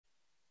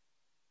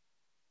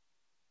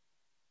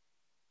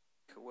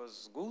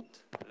was good.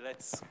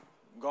 Let's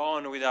go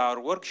on with our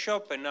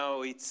workshop, and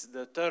now it's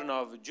the turn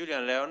of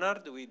Julian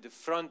LEONARD with the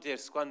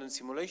Frontiers Quantum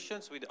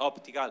Simulations with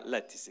Optical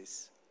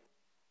Lattices.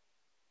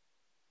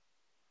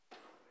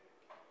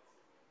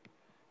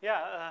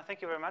 Yeah,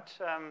 thank you very much,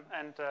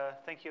 and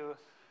thank you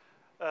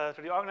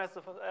to the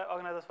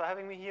organizers for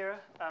having me here.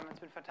 It's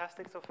been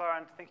fantastic so far,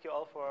 and thank you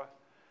all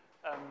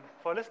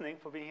for listening,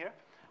 for being here.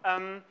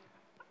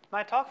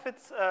 My talk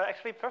fits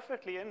actually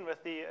perfectly in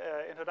with the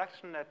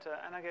introduction that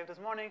Anna gave this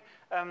morning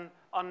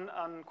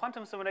on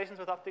quantum simulations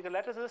with optical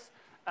lattices.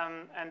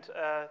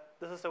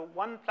 This is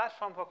one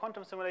platform for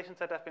quantum simulations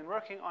that I've been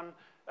working on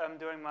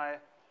during my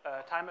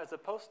time as a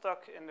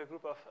postdoc in the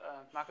group of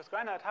Marcus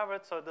Greiner at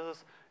Harvard. So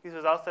these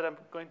results that I'm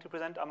going to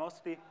present are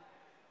mostly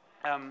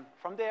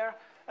from there.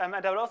 And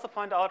I will also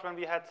point out when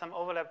we had some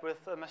overlap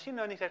with machine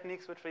learning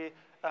techniques, which we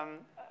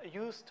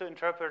use to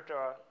interpret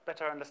or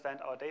better understand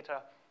our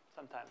data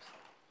sometimes.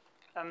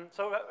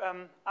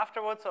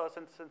 Afterwards, or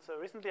since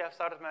recently, I've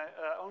started my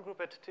own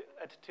group at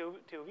TU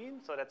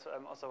Wien, so that's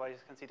also why you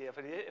can see the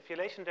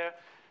affiliation there.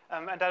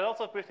 And I'll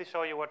also briefly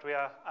show you what we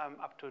are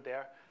up to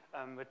there,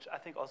 which I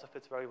think also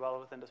fits very well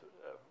within this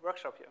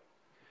workshop here.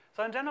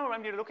 So in general,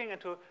 when we're looking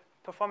into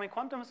performing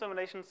quantum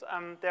simulations,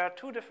 there are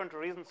two different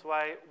reasons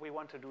why we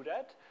want to do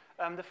that.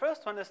 The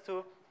first one is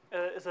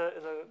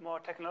a more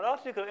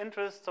technological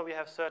interest, so we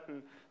have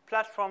certain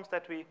platforms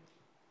that we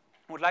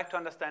would like to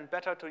understand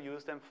better to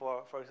use them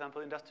for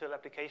example, industrial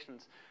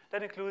applications.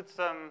 That includes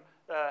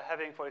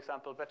having, for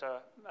example, better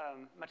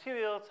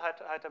materials,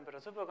 high temperature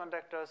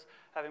superconductors,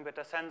 having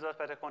better sensors,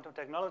 better quantum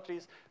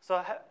technologies.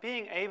 So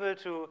being able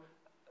to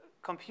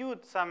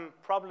compute some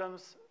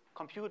problems,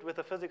 compute with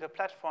a physical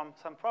platform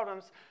some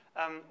problems,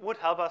 would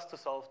help us to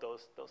solve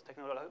those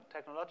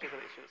technological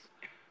issues.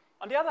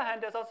 On the other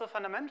hand, there's also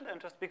fundamental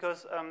interest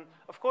because,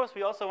 of course,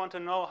 we also want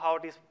to know how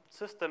these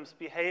systems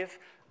behave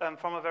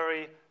from a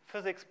very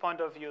physics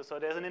point of view. So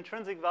there's an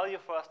intrinsic value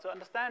for us to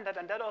understand that,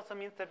 and that also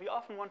means that we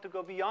often want to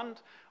go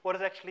beyond what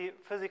is actually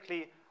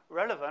physically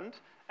relevant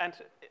and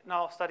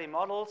now study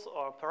models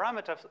or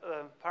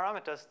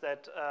parameters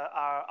that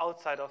are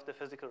outside of the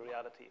physical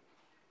reality.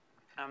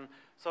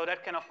 So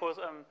that can, of course,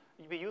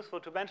 be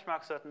useful to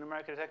benchmark certain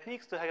numerical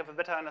techniques to have a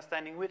better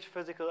understanding which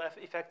physical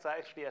effects are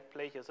actually at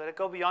play here. So they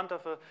go beyond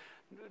of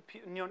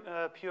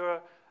a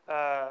pure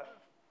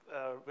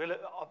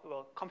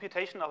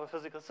computation of a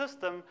physical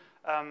system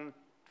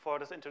for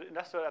this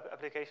industrial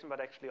application, but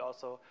actually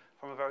also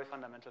from a very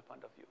fundamental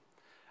point of view.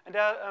 And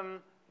there are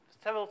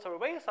several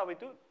ways how we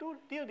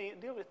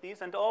deal with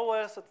these, and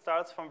always it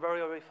starts from very,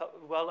 very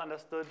well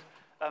understood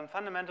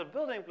fundamental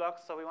building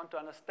blocks. So we want to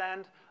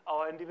understand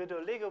our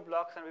individual Lego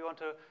blocks, and we want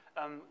to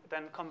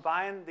then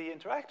combine the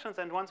interactions.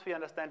 And once we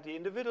understand the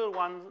individual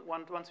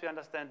once we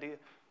understand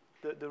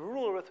the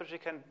rule with which we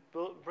can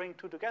bring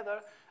two together,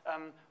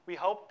 we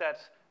hope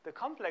that the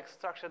complex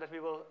structure that we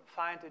will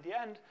find at the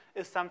end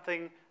is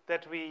something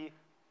that we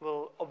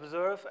will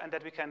observe and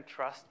that we can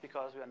trust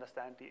because we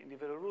understand the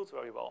individual rules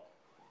very well.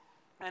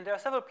 And there are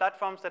several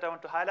platforms that I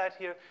want to highlight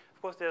here.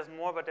 Of course, there's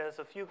more, but there's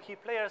a few key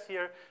players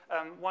here.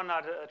 One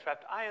are the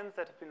trapped ions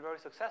that have been very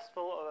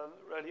successful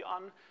early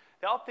on.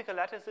 There are optical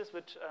lattices,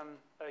 which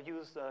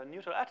use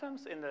neutral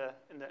atoms in the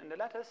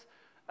lattice.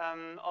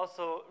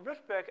 Also,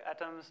 Rydberg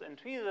atoms and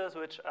tweezers,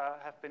 which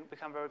have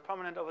become very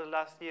prominent over the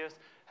last years,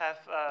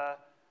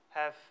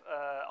 have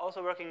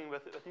also working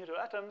with neutral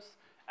atoms.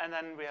 And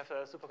then we have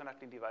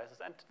superconducting devices.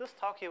 And this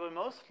talk here will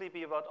mostly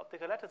be about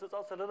optical lattices. It's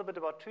also a little bit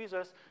about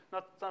tweezers,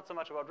 not so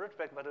much about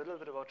Rydberg, but a little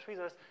bit about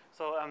tweezers.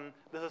 So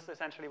this is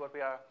essentially what we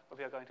are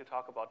going to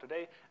talk about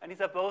today. And these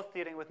are both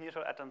dealing with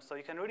neutral atoms. So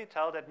you can really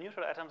tell that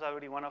neutral atoms are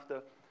really one of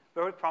the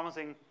very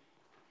promising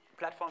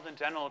platforms in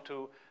general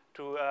to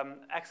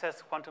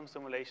access quantum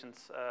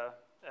simulations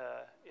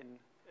in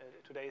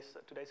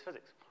today's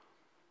physics.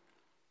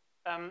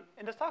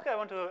 In this talk, I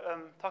want to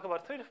talk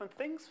about three different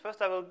things.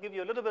 First, I will give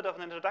you a little bit of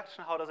an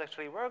introduction how this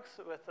actually works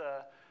with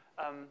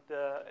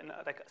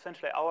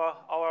essentially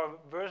our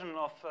version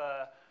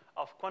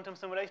of quantum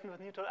simulation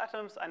with neutral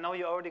atoms. I know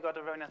you already got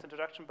a very nice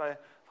introduction by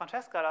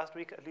Francesca last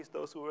week, at least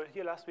those who were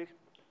here last week.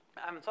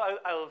 So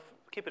I'll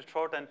keep it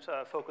short and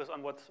focus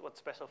on what's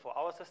special for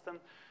our system.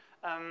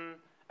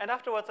 And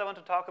afterwards, I want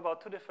to talk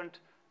about two different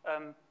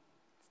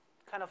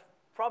kind of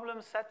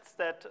problem sets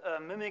that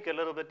mimic a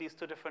little bit these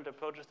two different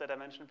approaches that I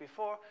mentioned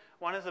before.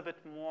 One is a bit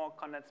more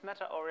condensed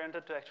matter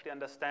oriented to actually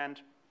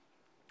understand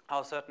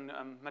how certain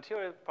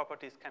material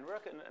properties can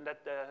work, and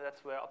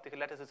that's where optical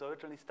lattices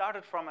originally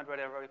started from and where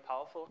they're very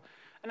powerful.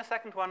 And the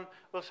second one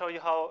will show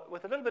you how,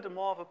 with a little bit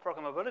more of a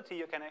programmability,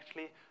 you can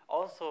actually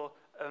also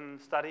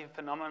study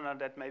phenomena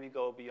that maybe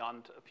go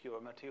beyond a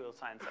pure material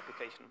science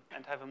application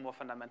and have a more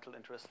fundamental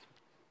interest.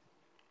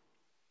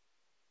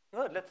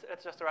 Good,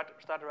 let's just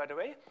start right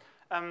away.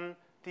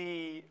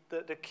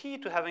 The key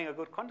to having a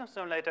good quantum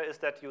simulator is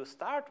that you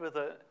start with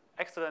an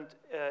excellent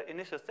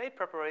initial state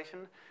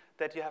preparation,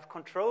 that you have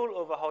control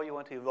over how you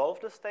want to evolve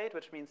the state,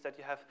 which means that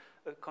you have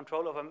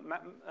control over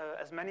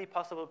as many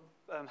possible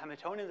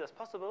Hamiltonians as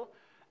possible,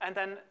 and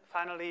then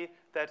finally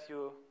that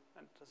you,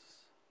 and this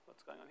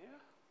What's going on here?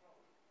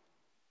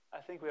 I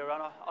think we are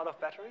run out of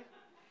battery.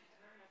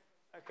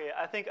 Okay,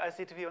 I think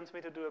ICTV wants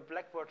me to do a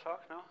Blackboard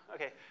talk, no?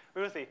 Okay,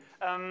 we will see.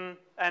 And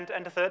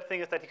the third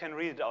thing is that you can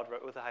read it out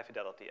with a high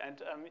fidelity. And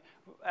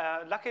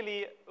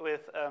luckily,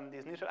 with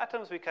these neutral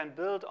atoms, we can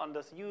build on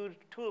this huge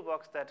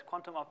toolbox that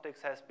quantum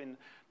optics has been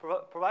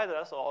provided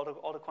us, or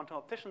all the quantum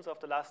opticians of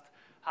the last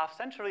half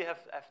century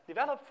have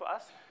developed for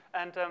us.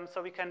 And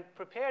so we can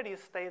prepare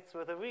these states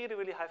with a really,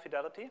 really high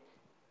fidelity.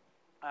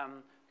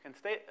 We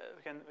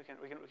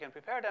can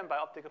prepare them by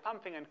optical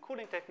pumping and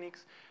cooling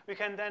techniques. We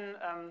can then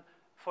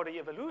for the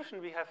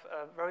evolution, we have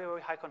very, very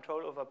high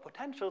control over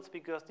potentials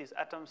because these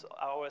atoms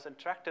are always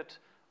attracted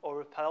or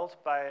repelled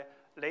by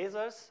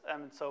lasers.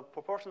 So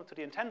proportional to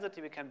the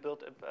intensity, we can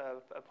build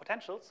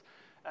potentials,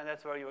 and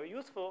that's very, very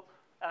useful.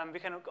 We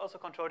can also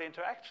control the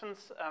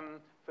interactions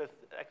with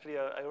actually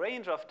a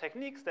range of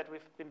techniques that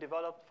we've been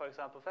developed, for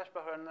example,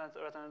 Feshbach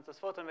resonances,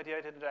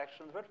 photon-mediated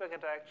interactions, Rydberg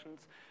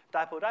interactions,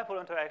 dipole-dipole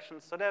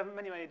interactions. So there are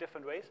many, many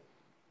different ways.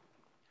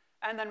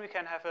 And then we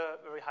can have a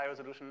very high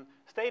resolution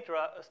state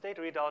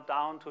readout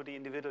down to the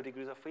individual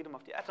degrees of freedom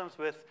of the atoms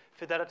with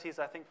fidelities.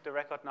 I think the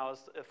record now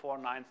is 4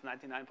 nines,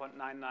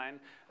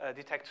 99.99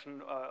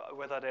 detection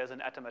whether there's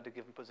an atom at a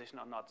given position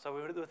or not. So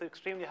with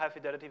extremely high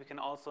fidelity, we can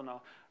also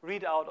now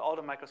read out all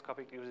the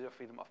microscopic degrees of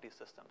freedom of these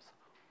systems.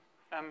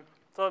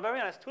 So a very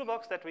nice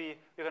toolbox that we're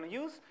going to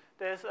use.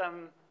 There's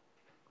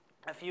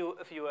a few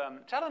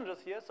challenges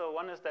here. So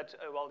one is that,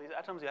 well, these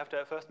atoms, you have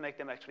to first make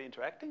them actually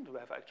interacting to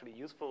have actually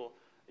useful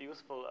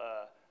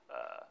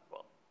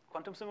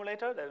quantum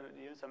simulator that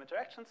use some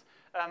interactions.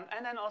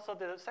 And then also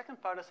the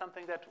second part is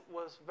something that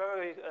was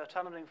very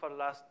challenging for the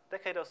last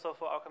decade or so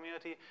for our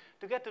community,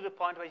 to get to the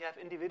point where you have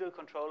individual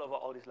control over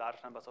all these large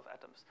numbers of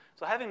atoms.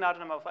 So having large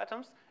number of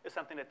atoms is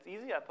something that's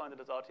easy. I pointed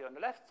this out here on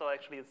the left. So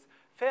actually it's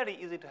fairly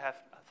easy to have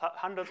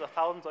hundreds or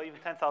thousands or even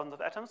 10,000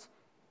 of atoms.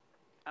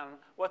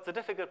 What's the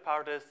difficult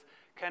part is,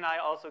 can I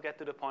also get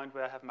to the point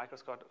where I have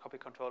microscopic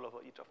control over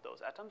each of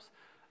those atoms?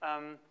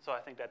 So I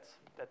think that's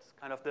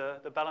kind of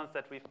the balance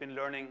that we've been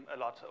learning a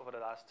lot over the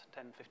last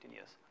 10, 15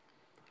 years.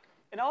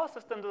 In our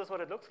system, this is what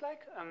it looks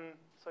like.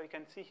 So you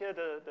can see here,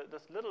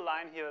 this little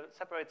line here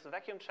separates the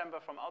vacuum chamber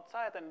from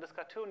outside. And in this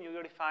cartoon, you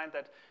really find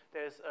that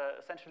there's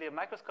essentially a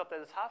microscope that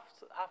is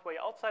halfway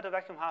outside the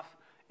vacuum, half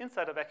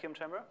inside the vacuum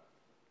chamber.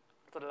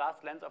 So the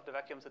last lens of the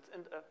vacuum sits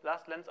in,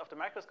 last lens of the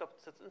microscope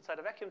sits inside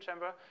the vacuum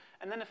chamber,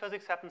 and then the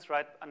physics happens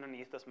right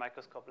underneath this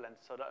microscope lens,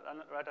 so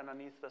right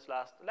underneath this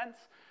last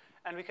lens.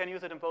 And we can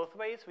use it in both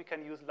ways. We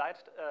can use light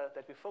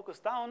that we focus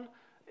down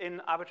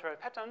in arbitrary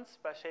patterns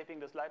by shaping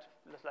this light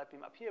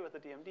beam up here with the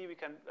DMD. We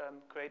can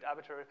create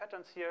arbitrary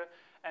patterns here,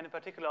 and in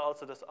particular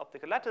also this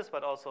optical lattice,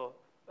 but also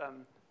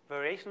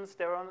variations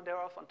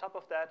thereof on top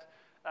of that.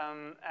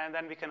 And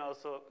then we can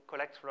also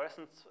collect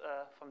fluorescence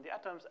from the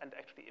atoms and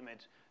actually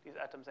image these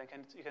atoms. And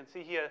you can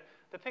see here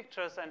the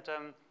pictures. And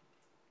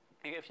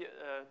if you,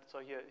 so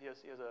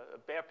here's a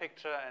bare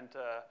picture, and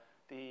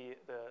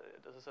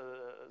this is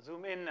a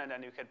zoom in, and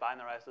then you can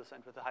binarize this,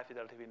 and with the high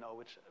fidelity, we know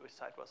which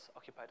side was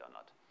occupied or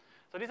not.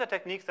 So these are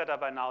techniques that are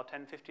by now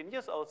 10, 15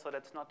 years old, so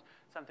that's not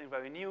something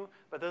very new,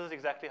 but this is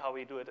exactly how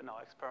we do it in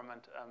our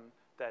experiment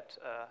that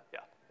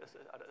is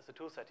a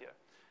tool set here.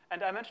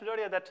 And I mentioned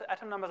earlier that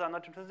atom numbers are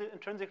not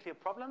intrinsically a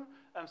problem.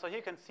 So here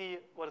you can see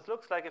what it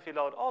looks like if you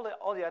load all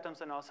the atoms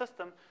in our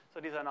system.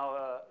 So these are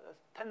now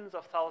tens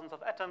of thousands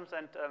of atoms,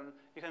 and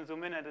you can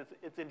zoom in, and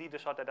it's indeed the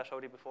shot that I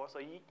showed you before. So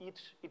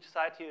each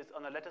side here is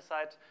on the lattice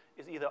side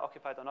is either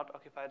occupied or not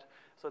occupied.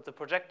 So it's a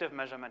projective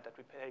measurement that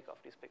we take of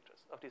these pictures,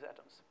 of these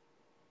atoms.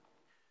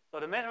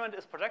 So the measurement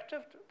is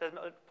projective.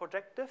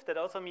 That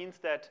also means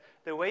that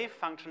the wave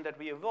function that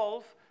we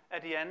evolve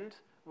at the end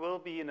will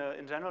be in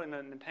general in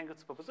an entangled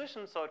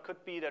superposition. So it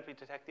could be that we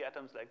detect the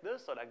atoms like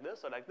this, or like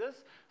this, or like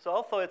this. So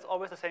although it's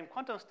always the same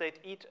quantum state,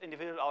 each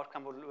individual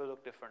outcome will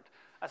look different.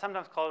 I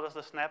sometimes call this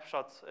the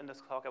snapshots. In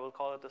this talk, I will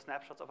call it the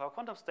snapshots of our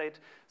quantum state.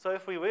 So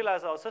if we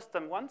realize our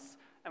system once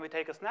and we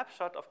take a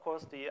snapshot, of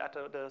course,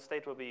 the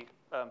state will be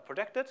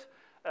projected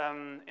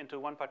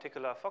into one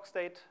particular Fock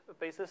state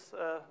basis.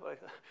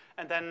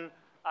 And then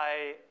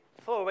I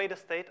throw away the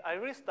state, I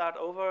restart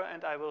over,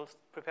 and I will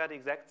prepare the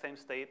exact same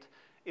state,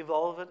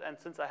 evolve it, and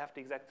since I have the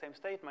exact same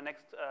state, my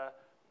next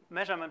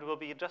measurement will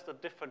be just a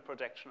different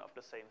projection of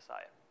the same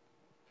psi.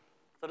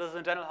 So this is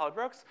in general how it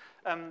works.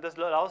 This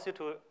allows you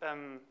to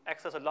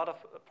access a lot of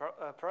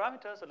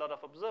parameters, a lot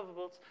of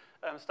observables,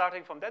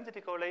 starting from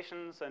density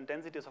correlations, and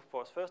density is, of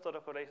course, first-order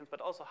correlations,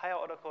 but also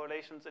higher-order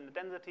correlations in the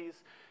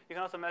densities. You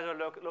can also measure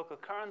local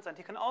currents, and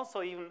you can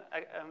also even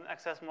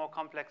access more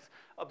complex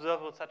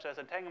observables, such as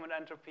entanglement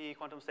entropy,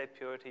 quantum state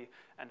purity,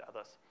 and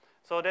others.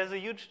 So there's a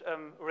huge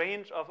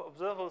range of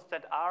observables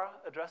that are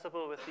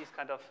addressable with these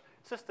kind of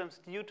systems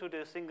due to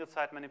the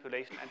single-site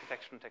manipulation and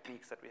detection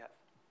techniques that we have.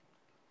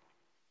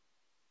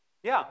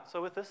 Yeah,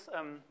 so with this,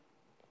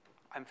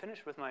 I'm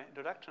finished with my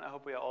introduction. I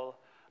hope we are all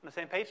on the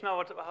same page now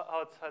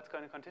how it's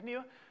going to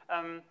continue.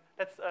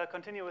 Let's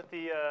continue with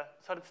the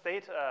solid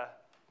state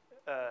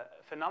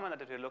phenomena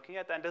that we're looking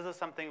at, and this is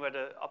something where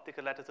the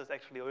optical lattices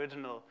actually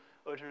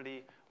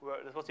originally were.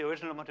 This was the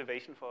original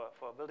motivation for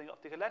building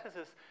optical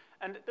lattices,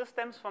 and this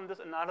stems from this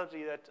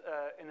analogy that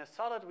in a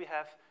solid we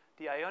have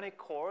the ionic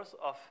cores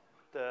of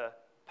the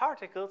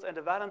particles, and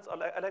the valence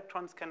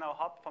electrons can now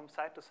hop from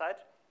side to side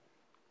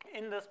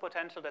in this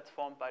potential that's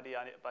formed by the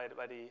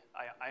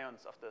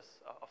ions of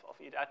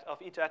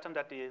each atom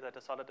that the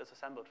solid is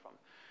assembled from.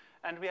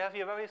 And we have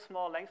here very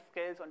small length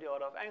scales on the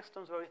order of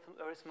angstroms, very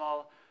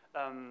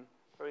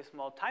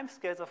small time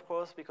scales, of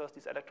course, because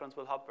these electrons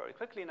will hop very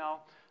quickly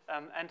now.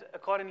 And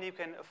accordingly, you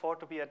can afford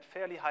to be at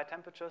fairly high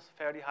temperatures.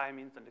 Fairly high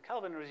means in the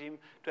Kelvin regime,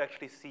 to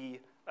actually see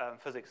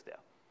physics there.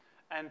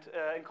 And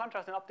in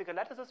contrast, in optical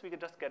lattices, we can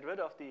just get rid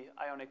of the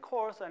ionic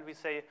cores, and we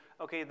say,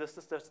 okay, this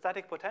is the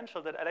static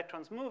potential that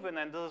electrons move in,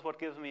 and this is what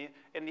gives me,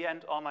 in the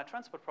end, all my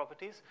transport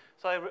properties.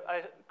 So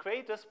I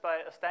create this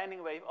by a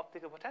standing wave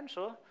optical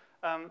potential,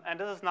 and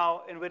this is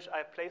now in which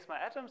I place my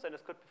atoms, and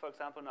this could, for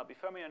example, now be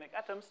fermionic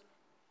atoms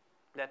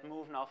that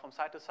move now from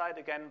side to side,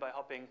 again, by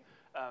hopping,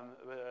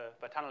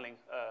 by tunneling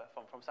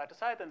from side to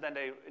side, and then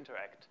they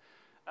interact.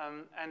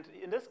 And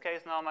in this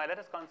case, now my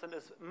lattice constant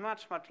is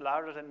much, much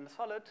larger than in the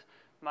solid.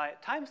 My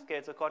time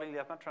scales accordingly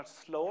are much, much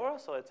slower,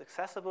 so it's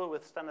accessible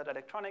with standard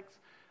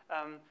electronics.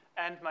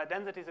 And my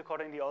densities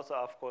accordingly also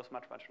are, of course,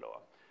 much, much lower.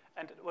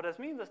 And what this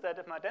means is that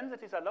if my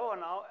densities are lower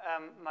now,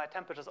 my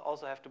temperatures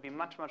also have to be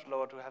much, much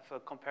lower to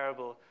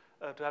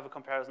have a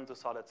comparison to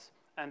solids.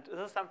 And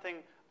this is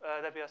something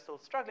that we are still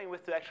struggling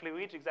with to actually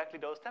reach exactly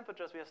those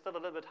temperatures. We are still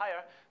a little bit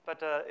higher,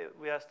 but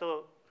we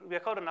are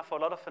cold enough for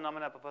a lot of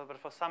phenomena,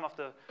 but for some of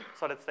the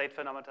solid state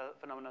phenomena,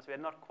 we are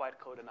not quite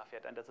cold enough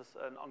yet, and this is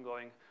an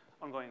ongoing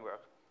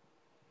work.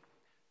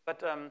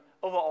 But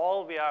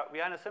overall, we are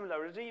in a similar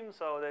regime,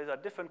 so there are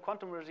different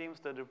quantum regimes.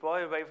 The de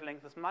Broglie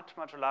wavelength is much,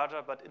 much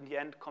larger, but in the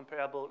end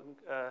comparable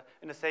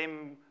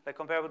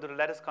comparable to the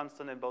lattice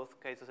constant in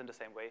both cases in the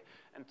same way.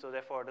 And so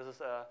therefore, this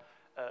is a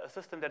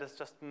system that is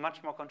just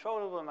much more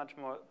controllable, much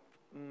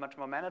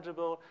more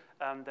manageable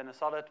than a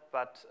solid,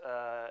 but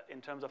in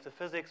terms of the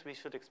physics, we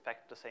should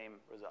expect the same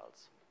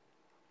results.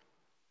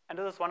 And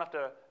this is one of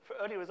the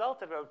early results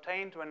that were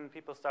obtained when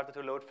people started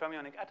to load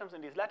fermionic atoms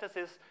in these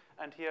lattices.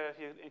 And here, if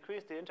you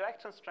increase the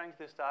interaction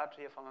strength, you start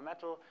here from a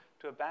metal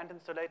to a band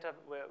insulator,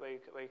 where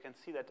you can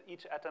see that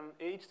each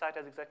side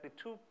has exactly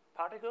 2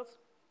 particles.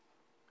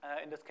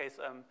 In this case,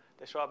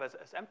 they show up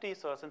as empty.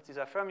 So since these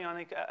are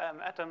fermionic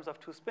atoms of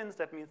 2 spins,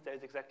 that means there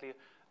is exactly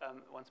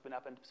 1 spin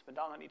up and spin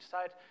down on each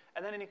side.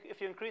 And then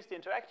if you increase the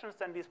interactions,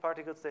 then these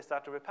particles, they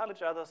start to repel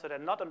each other, so they're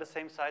not on the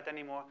same side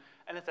anymore.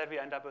 And instead, we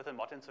end up with a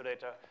Mott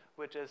insulator,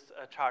 which is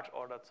charge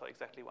ordered, so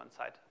exactly one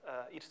side,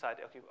 each side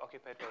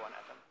occupied by 1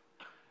 atom.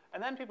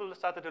 And then people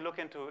started to look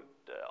into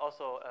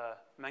also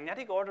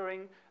magnetic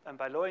ordering. And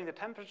by lowering the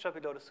temperature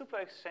below the super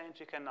exchange,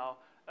 you can now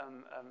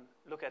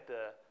look at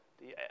the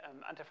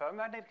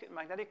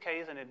antiferromagnetic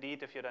case, and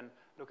indeed, if you then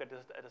look at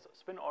this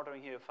spin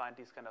ordering here, you find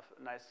these kind of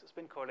nice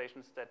spin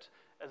correlations that,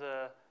 as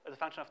a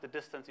function of the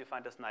distance, you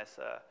find this nice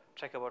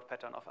checkerboard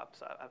pattern of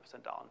ups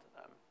and downs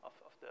of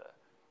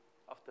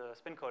the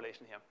spin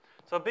correlation here.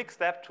 So a big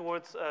step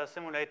towards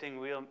simulating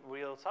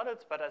real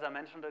solids, but as I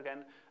mentioned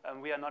again,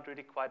 we are not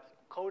really quite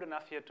cold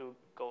enough here to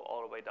go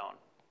all the way down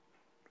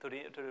to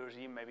the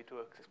regime, maybe to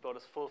explore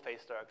this full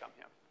phase diagram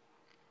here.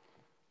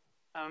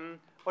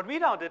 What we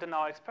now did in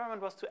our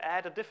experiment was to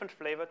add a different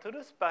flavor to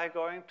this by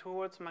going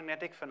towards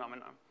magnetic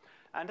phenomena.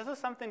 And this is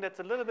something that's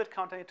a little bit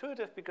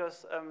counterintuitive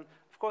because,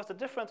 of course, the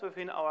difference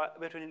between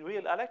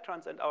real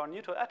electrons and our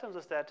neutral atoms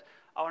is that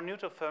our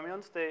neutral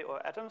fermions,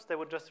 or atoms, they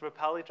would just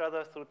repel each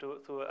other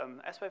through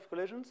S-wave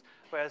collisions,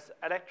 whereas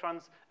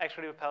electrons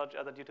actually repel each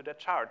other due to their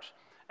charge.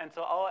 And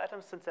so our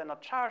atoms, since they're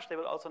not charged, they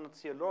will also not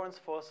see a Lorentz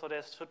force, so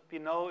there should be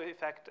no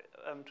effect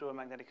to a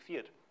magnetic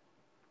field.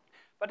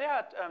 But there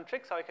are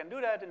tricks how you can do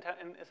that.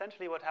 And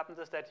essentially what happens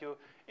is that you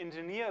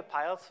engineer a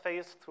Piles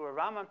phase through a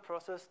Raman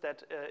process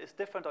that is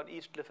different on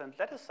each different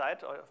lattice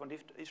side, or on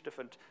each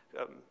different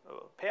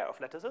pair of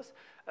lattices,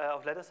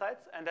 lattice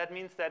sides. And that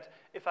means that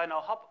if I now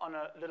hop on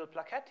a little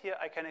plaquette here,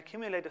 I can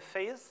accumulate a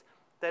phase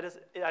that is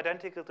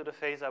identical to the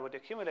phase I would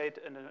accumulate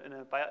in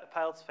a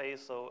Piles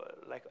phase, so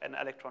like an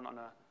electron on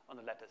a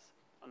lattice,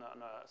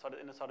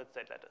 in a solid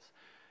state lattice.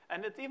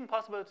 And it's even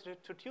possible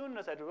to tune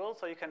this at will,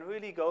 so you can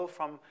really go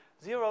from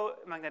 0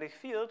 magnetic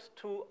field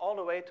to all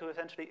the way to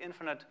essentially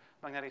infinite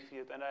magnetic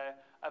field. And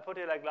I put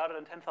here like larger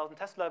than 10,000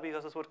 Tesla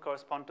because this would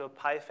correspond to a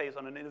pi phase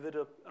on an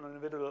individual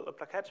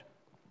plaquette.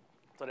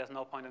 So there's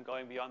no point in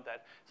going beyond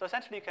that. So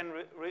essentially,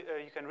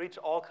 you can reach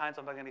all kinds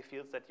of magnetic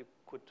fields that you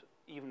could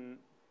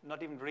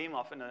not even dream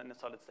of in a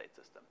solid state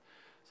system.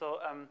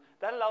 So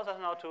that allows us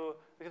now to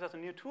give us a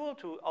new tool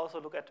to also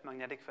look at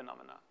magnetic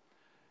phenomena.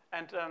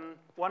 And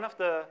one of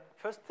the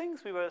first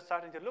things we were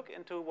starting to look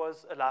into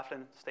was a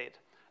Laughlin state.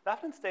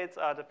 Laughlin states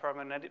are the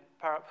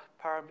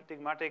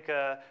paradigmatic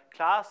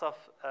class of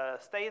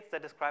states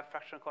that describe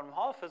fractional quantum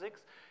Hall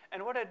physics.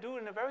 And what they do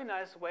in a very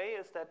nice way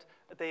is that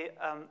they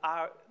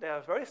are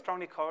very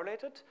strongly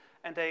correlated,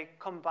 and they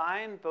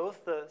combine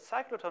both the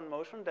cyclotron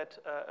motion that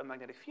a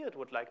magnetic field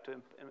would like to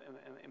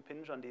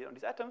impinge on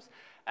these atoms,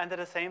 and at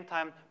the same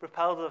time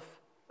repulsive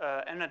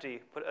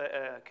energy,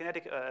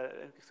 kinetic,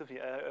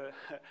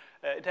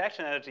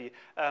 interaction energy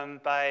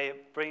by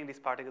bringing these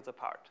particles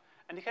apart.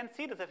 And you can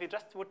see this if you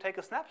just would take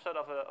a snapshot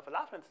of a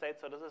Laughlin state.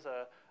 So this is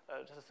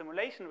just a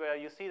simulation where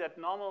you see that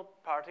normal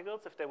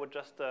particles, if they would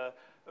just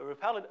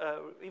repel,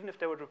 even if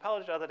they would repel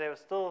each other, they are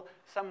still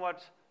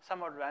somewhat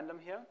random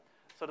here.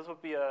 So this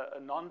would be a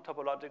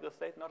non-topological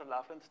state, not a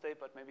Laughlin state,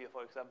 but maybe,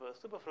 for example, a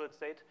superfluid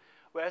state.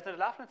 Whereas in the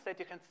Laughlin state,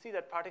 you can see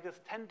that particles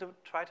tend to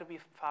try to be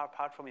far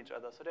apart from each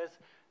other. So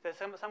there's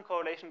some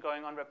correlation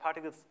going on where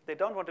particles, they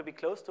don't want to be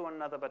close to one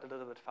another, but a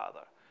little bit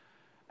farther.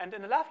 And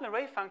in the Laughlin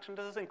wave function,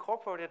 this is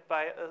incorporated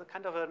by a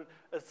kind of a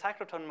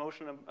cyclotron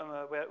motion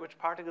which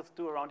particles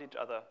do around each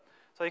other.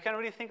 So you can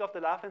really think of the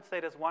Laughlin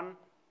state as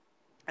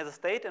a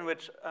state in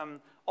which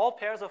all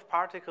pairs of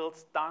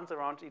particles dance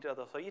around each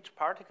other. So each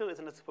particle is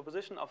in a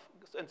superposition of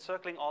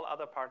encircling all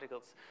other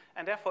particles.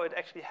 And therefore, it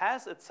actually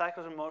has its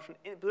cyclotron motion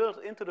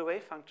built into the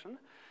wave function.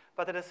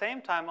 But at the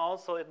same time,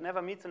 also, it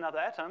never meets another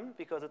atom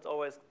because it's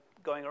always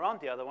going around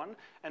the other one.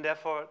 And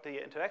therefore,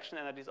 the interaction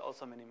energy is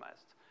also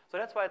minimized. So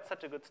that's why it's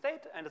such a good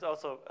state, and it's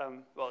also,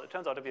 well, it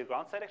turns out to be a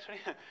ground state, actually,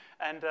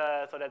 and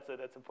so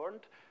that's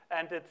important.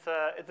 And it's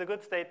a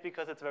good state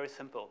because it's very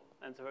simple,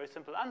 and it's a very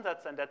simple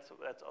ansatz, and that's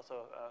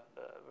also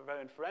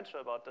very inferential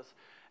about this.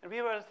 And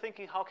we were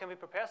thinking, how can we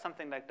prepare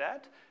something like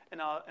that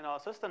in our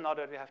system now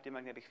that we have the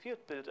magnetic field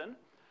built in?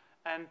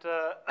 And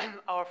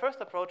our first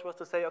approach was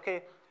to say,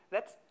 okay,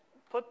 let's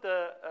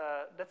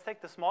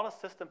take the smallest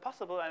system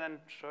possible and then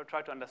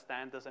try to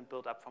understand this and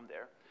build up from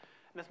there.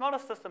 And the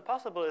smallest system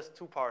possible is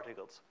 2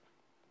 particles.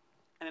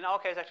 And in our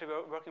case, actually,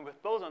 we're working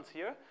with bosons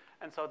here.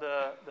 And so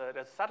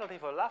there's a subtlety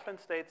for Laughlin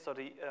states. So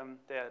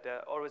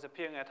they're always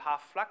appearing at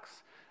half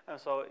flux.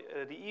 So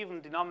the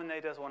even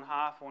denominators,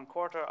 1/2,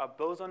 1/4, are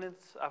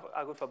bosonids,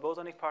 are good for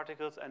bosonic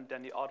particles, and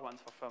then the odd ones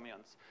for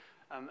fermions.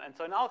 And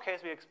so in our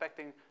case, we're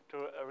expecting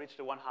to reach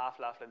the 1/2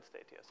 Laughlin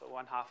state here. So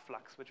 1/2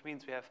 flux, which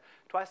means we have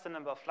twice the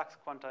number of flux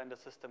quanta in the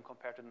system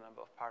compared to the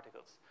number of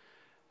particles.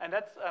 And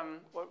that's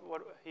where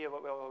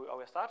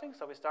we're starting.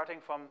 So we're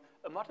starting from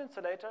a Mott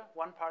insulator,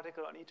 1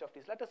 particle on each of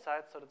these lattice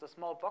sites. So it's a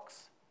small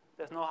box.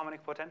 There's no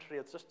harmonic potential.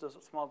 It's just a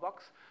small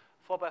box,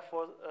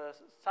 4x4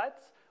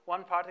 sites,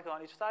 1 particle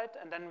on each side.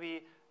 And then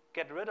we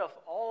get rid of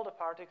all the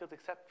particles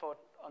except for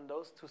on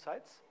those 2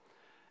 sites.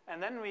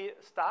 And then we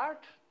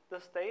start the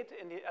state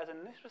as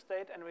an initial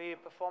state, and we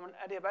perform an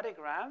adiabatic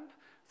ramp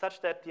such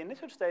that the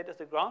initial state is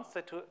the ground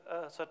state to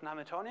a certain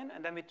Hamiltonian,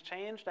 and then we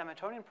change the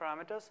Hamiltonian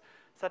parameters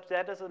such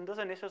that this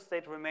initial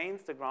state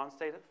remains the ground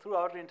state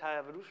throughout the entire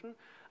evolution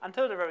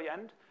until the very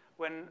end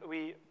when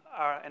we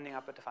are ending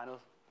up at the final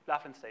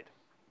Laughlin state.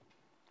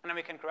 And then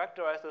we can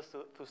characterize this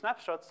through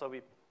snapshots, so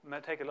we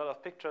take a lot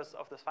of pictures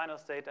of this final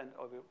state, and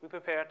we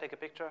prepare, take a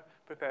picture,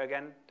 prepare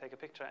again, take a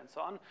picture, and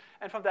so on.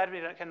 And from that,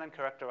 we can then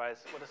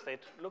characterize what a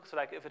state looks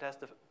like if it has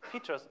the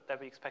features that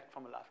we expect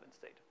from a Laughlin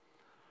state.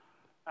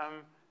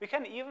 We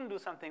can even do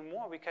something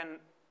more. We can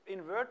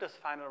invert this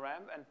final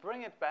ramp and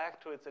bring it back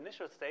to its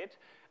initial state.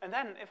 And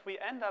then if we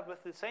end up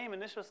with the same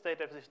initial state,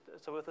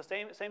 so with the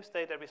same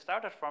state that we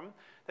started from,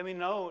 then we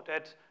know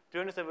that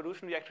during this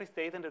evolution, we actually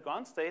stayed in the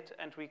ground state,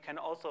 and we can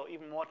also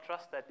even more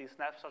trust that these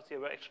snapshots here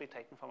were actually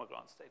taken from a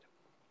ground state.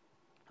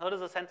 So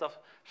there's a sense of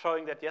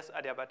showing that, yes,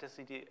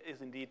 adiabaticity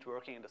is indeed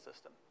working in the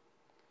system.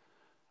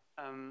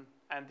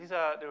 And these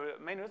are the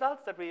main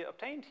results that we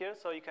obtained here.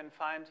 So you can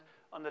find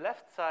on the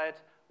left side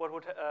what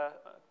would,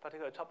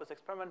 particularly top is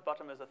experiment,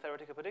 bottom is a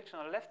theoretical prediction.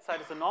 On the left side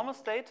is the normal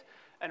state,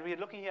 and we're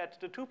looking here at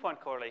the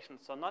 2-point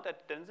correlations. So not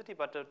at density,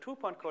 but the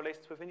 2-point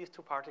correlations within these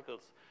 2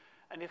 particles.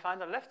 And you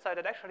find on the left side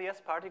that actually, yes,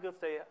 particles,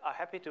 they are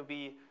happy to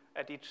be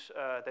at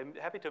they're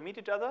happy to meet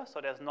each other, so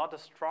there's not a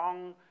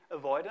strong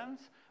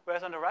avoidance.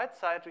 Whereas on the right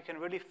side, we can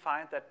really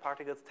find that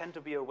particles tend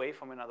to be away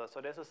from another. So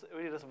there's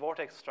really this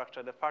vortex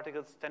structure. The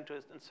particles tend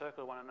to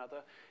encircle one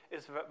another.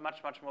 Is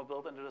much, much more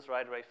built into this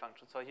right wave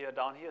function. So here,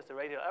 down here is the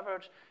radial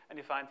average, and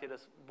you find here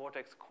this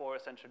vortex core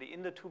essentially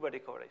in the 2-body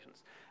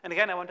correlations. And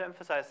again, I want to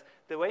emphasize,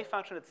 the wave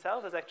function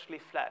itself is actually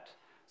flat.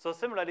 So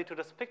similarly to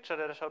this picture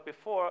that I showed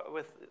before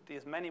with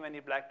these many, many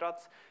black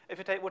dots, if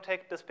you would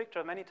take this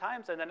picture many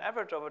times and then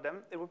average over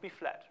them, it would be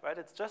flat, right?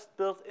 It's just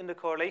built in the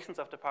correlations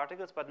of the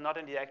particles, but not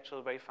in the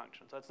actual wave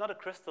function. So it's not a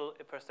crystal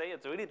per se.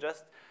 It's really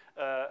just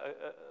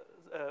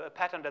a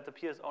pattern that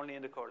appears only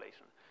in the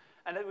correlation.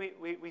 And then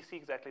we see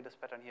exactly this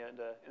pattern here in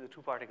the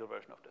 2-particle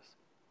version of this.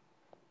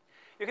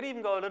 You can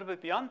even go a little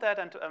bit beyond that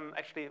and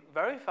actually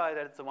verify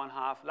that it's a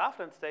 1/2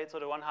 Laughlin state. So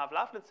the 1/2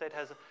 Laughlin state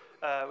has,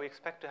 we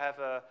expect to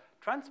have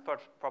transport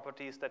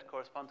properties that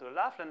correspond to a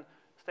Laughlin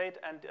state,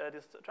 and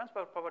these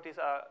transport properties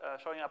are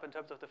showing up in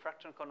terms of the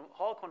fractional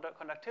Hall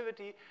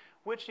conductivity,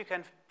 which you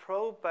can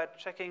probe by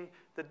checking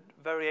the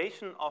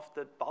variation of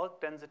the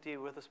bulk density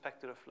with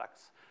respect to the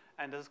flux.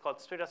 And this is called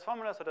Streeter's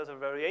formula, so there's a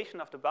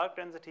variation of the bulk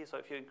density. So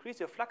if you increase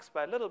your flux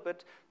by a little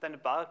bit, then the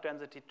bulk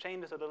density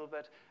changes a little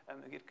bit,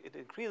 it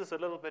increases a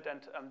little bit,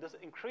 and this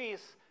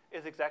increase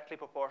is exactly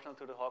proportional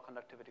to the Hall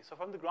conductivity. So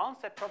from the ground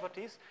state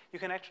properties, you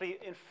can actually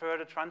infer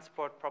the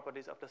transport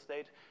properties of the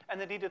state, and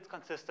indeed it's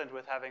consistent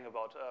with having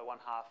about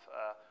 1/2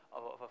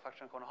 of a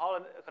fractional Hall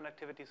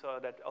conductivity, so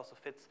that also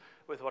fits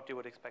with what you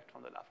would expect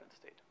from the Lafrentz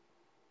state.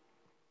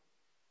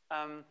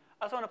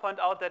 I also want to point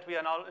out that we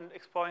are now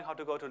exploring how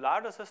to go to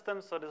larger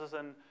systems. So this is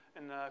in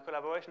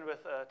collaboration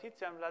with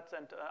Tizian Latz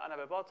and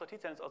Annabel Bott. So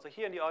Tizian is also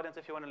here in the audience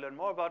if you want to learn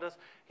more about this.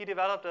 He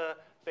developed a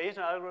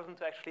Bayesian algorithm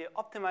to actually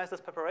optimize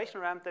this preparation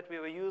ramp that we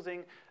were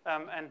using.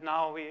 And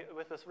now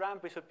with this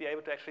ramp, we should be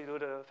able to actually do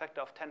the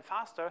factor of 10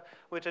 faster,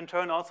 which in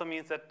turn also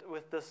means that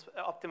with this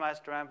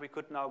optimized ramp, we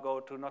could now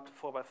go to not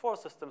 4x4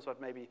 systems, but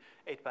maybe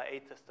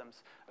 8x8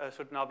 systems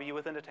should now be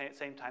within the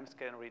same time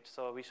scale and reach.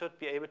 So we should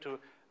be able to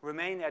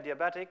remain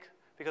adiabatic,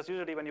 because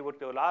usually when you would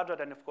go larger,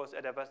 then of course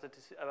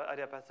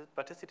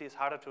adiabaticity is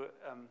harder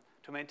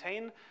to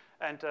maintain.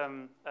 And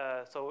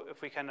so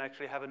if we can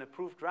actually have an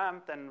improved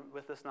ramp, then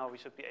with this now we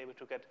should be able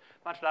to get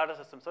much larger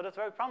systems. So that's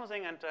very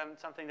promising and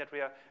something that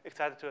we are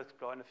excited to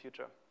explore in the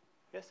future.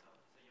 Yes? So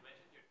you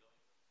mentioned you're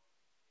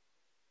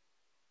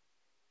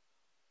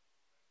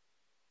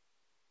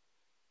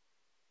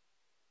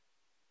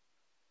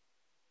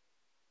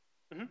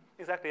going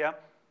exactly, yeah.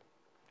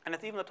 And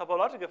it's even a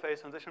topological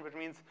phase transition, which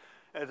means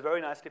it's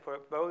very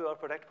well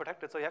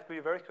protected. So you have to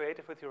be very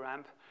creative with your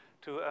ramp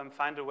to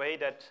find a way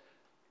that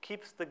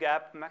keeps the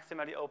gap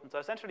maximally open. So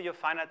essentially your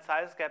finite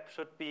size gap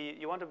should be,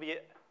 you want to be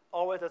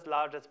always as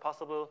large as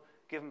possible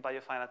given by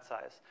your finite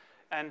size.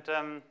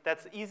 And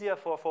that's easier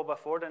for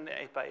 4x4 than the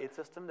 8x8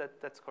 system,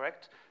 that's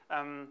correct.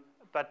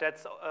 But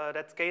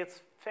that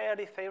scales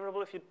fairly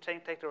favorable if you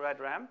take the right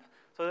ramp.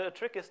 So the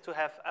trick is to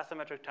have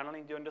asymmetric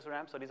tunneling during this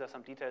ramp. So these are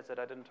some details that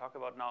I didn't talk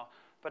about now.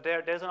 But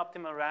there's an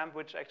optimal ramp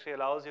which actually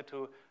allows you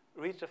to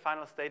reach the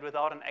final state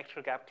without an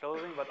actual gap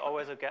closing, but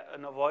always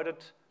an avoided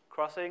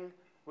crossing,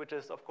 which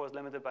is, of course,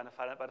 limited by the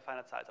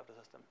finite size of the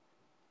system.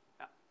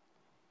 Yeah.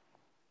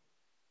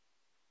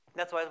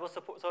 That's why it was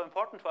so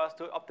important for us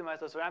to optimize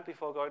this ramp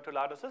before going to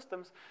larger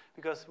systems,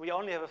 because we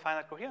only have a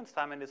finite coherence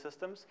time in these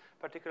systems,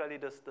 particularly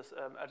this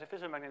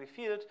artificial magnetic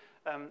field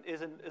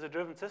is a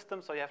driven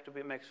system, so you have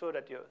to make sure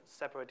that you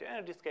separate your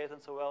energy scales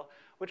and so well,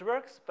 which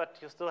works, but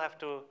you still have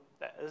to,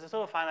 there's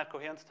still a finite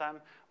coherence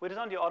time, which is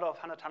on the order of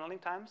 100 tunneling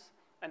times.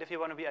 And if you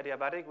want to be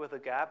adiabatic with a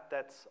gap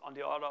that's on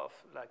the order of,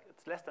 like,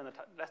 it's less than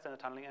a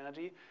tunneling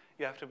energy,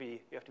 you have to be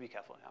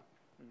careful,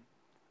 yeah.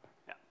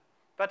 Yeah.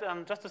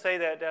 But just to say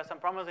that there's some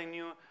promising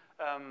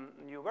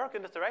new work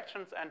in this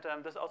directions, and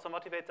this also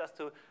motivates us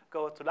to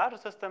go to larger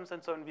systems.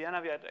 And so in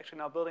Vienna, we are actually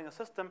now building a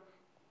system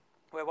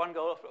where one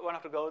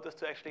of the goals is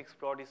to actually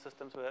explore these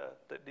systems,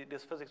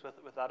 this physics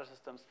with larger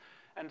systems.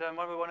 And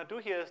what we want to do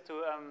here is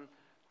to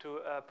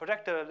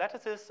project the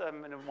lattices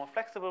in a more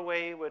flexible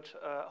way, which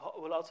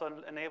will also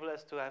enable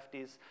us to have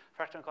these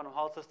fractional quantum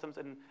Hall systems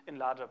in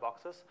larger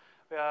boxes.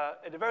 We are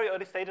at the very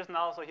early stages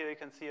now, so here you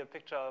can see a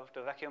picture of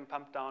the vacuum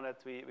pump down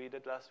that we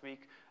did last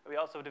week. We're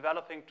also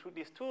developing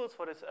these tools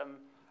for this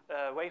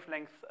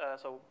wavelength,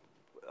 so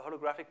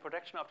holographic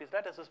projection of these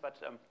lattices,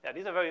 but yeah,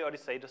 these are very early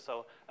stages,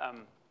 so,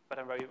 but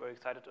I'm very, very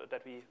excited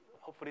that we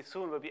hopefully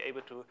soon will be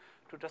able to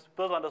just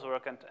build on this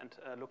work and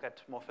look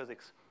at more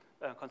physics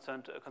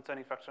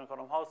concerning fractional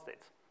quantum Hall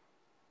states.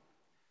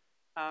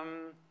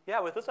 Yeah,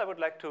 with this I would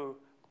like to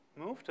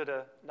move to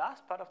the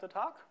last part of the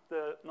talk,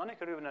 the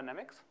non-equilibrium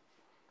dynamics.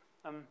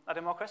 Are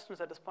there more questions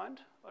at this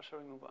point, or shall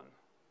we move on?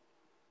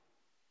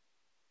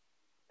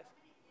 Yes.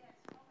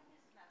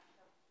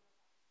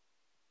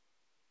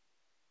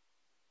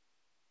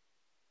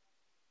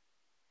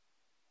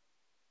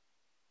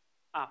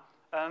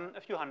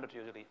 A few hundred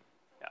usually.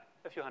 Yeah,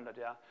 a few hundred,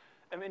 yeah.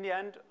 In the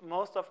end,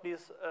 most of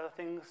these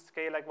things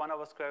scale like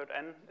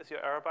 1/√n is your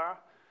error bar.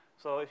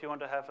 So if you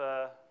want to have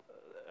a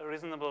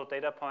reasonable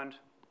data point,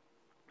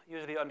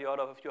 usually on the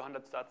order of a few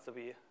hundred starts to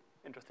be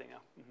interesting, yeah.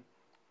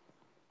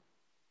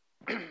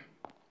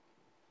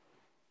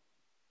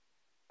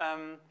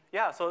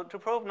 Yeah, so to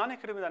probe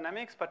non-equilibrium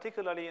dynamics,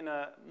 particularly in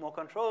a more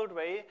controlled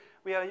way,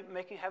 we are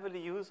making heavily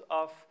use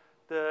of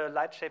the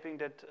light shaping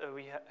that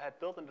we had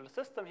built into the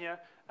system here.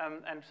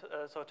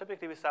 So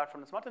typically we start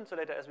from the Mott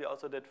insulator, as we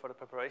also did for the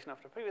preparation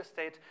of the previous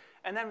state.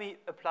 And then we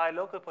apply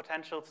local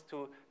potentials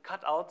to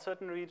cut out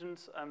certain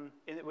regions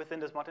within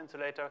this Mott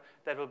insulator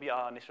that will be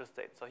our initial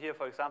state. So here,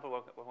 for example,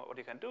 what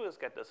you can do is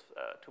get this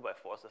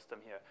 2x4 system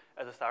here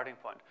as a starting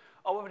point.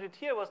 All what we did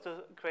here was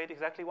to create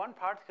exactly one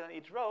particle in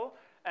each row.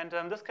 And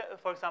this,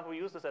 for example, we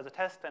use this as a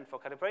test and for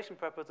calibration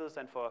purposes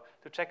and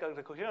to check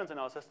the coherence in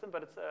our system,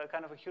 but it's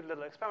kind of a cute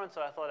little experiment,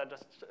 so I thought I'd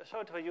just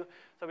show it for you.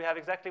 So we have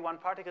exactly one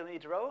particle in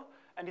each row,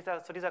 and these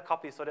are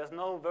copies, so there's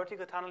no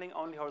vertical tunneling,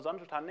 only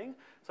horizontal tunneling.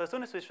 So as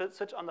soon as we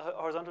switch on the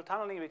horizontal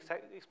tunneling, we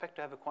expect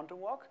to have a quantum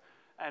walk.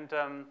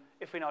 And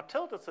if we now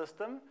tilt the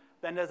system,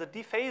 then there's a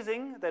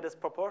dephasing that is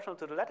proportional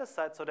to the lattice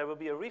size, so there will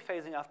be a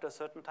rephasing after a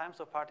certain time,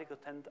 so particles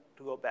tend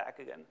to go back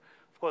again.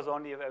 Of course,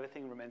 only if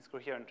everything remains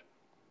coherent.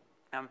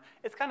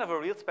 It's kind of a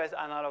real space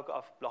analog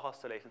of Bloch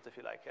oscillations, if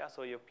you like. Yeah?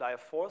 So you apply a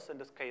force, in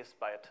this case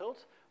by a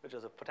tilt, which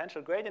is a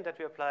potential gradient that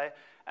we apply,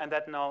 and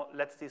that now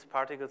lets these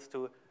particles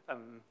to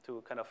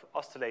kind of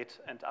oscillate.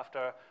 And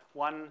after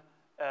one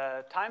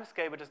time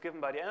scale, which is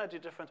given by the energy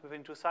difference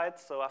between two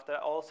sides, so after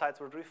all sides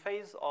would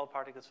rephase, all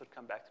particles should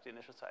come back to the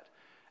initial site.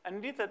 And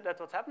indeed,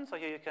 that's what's happened. So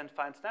here you can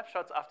find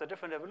snapshots after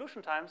different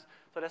evolution times.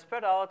 So they're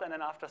spread out, and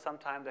then after some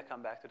time, they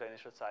come back to the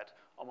initial site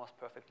almost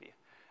perfectly.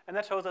 And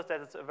that shows us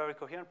that it's a very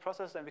coherent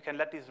process, and we can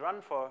let these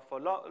run for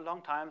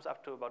long times,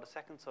 up to about a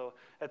second. So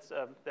that's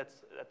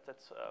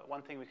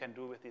one thing we can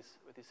do with these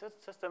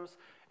systems.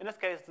 In this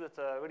case, it's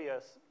really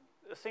a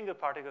single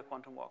particle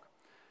quantum walk.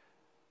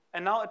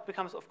 And now it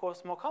becomes, of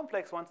course, more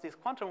complex once these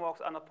quantum walks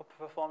are not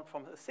performed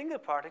from a single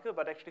particle,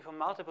 but actually from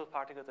multiple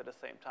particles at the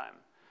same time.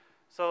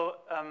 So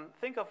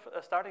think of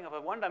starting of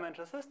a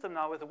one-dimensional system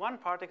now with one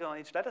particle on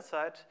each lattice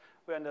site.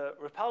 We're in the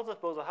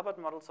repulsive Bose-Hubbard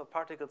model, so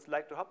particles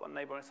like to hop on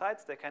neighboring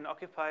sites. They can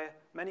occupy,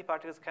 many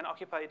particles can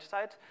occupy each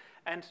site,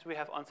 and we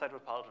have on-site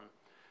repulsion.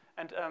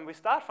 And we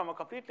start from a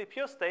completely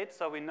pure state,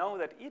 so we know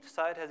that each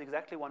site has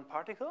exactly one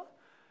particle,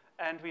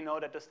 and we know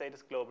that the state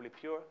is globally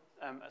pure,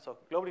 so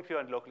globally pure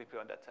and locally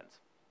pure in that sense.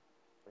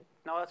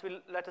 Now, as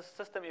we let the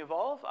system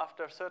evolve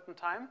after a certain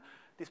time,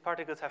 these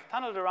particles have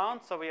tunneled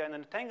around, so we are in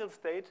an entangled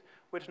state,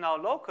 which now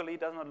locally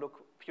does not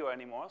look pure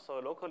anymore. So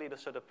locally,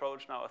 this should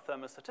approach now a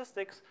thermal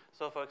statistics.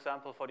 So for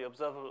example, for the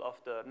observable of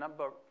the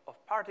number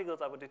of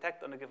particles I would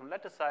detect on a given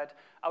lattice site,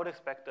 I would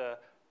expect a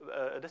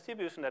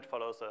distribution that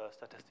follows a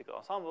statistical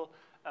ensemble.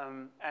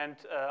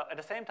 At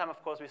the same time,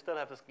 of course, we still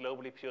have this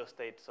globally pure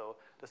state. So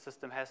the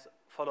system has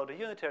followed a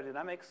unitary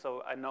dynamics,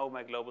 so I know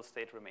my global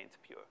state remains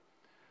pure.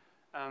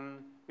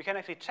 We can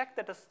actually check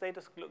that the state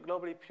is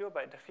globally pure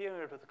by interfering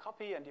with the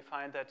copy, and you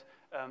find that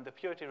the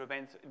purity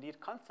remains indeed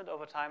constant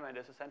over time and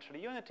is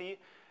essentially unity.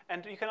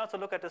 And you can also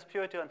look at this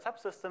purity on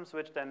subsystems,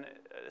 which then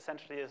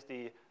essentially is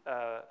the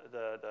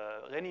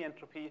Renyi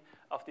entropy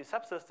of these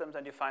subsystems,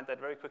 and you find that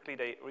very quickly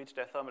they reach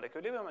their thermal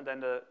equilibrium, and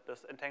then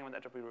this entanglement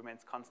entropy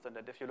remains constant.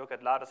 And if you look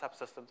at larger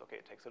subsystems, okay,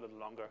 it takes a little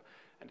longer,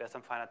 and there's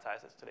some finite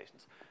size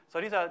installations. So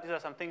these are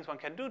some things one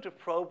can do to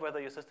probe whether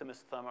your system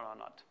is thermal or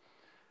not.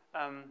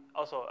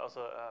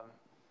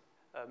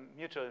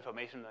 Mutual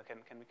information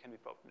can be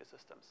probed in the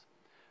systems.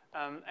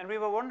 And we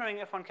were wondering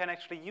if one can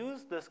actually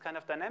use this kind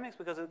of dynamics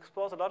because it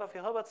explores a lot of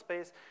your Hilbert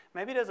space.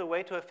 Maybe there's a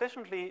way to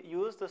efficiently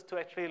use this to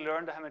actually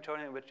learn the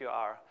Hamiltonian in which you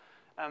are.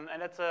 And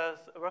that's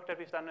work that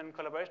we've done in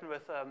collaboration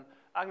with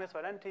Agnes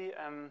Valenti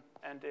and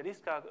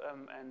Eliska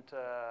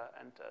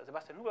and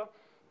Sebastian Huber.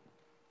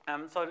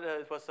 So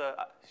it was,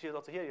 she was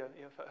also here,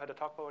 you heard a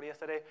talk probably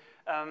yesterday.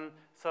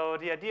 So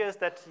the idea is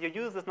that you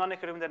use this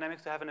non-equilibrium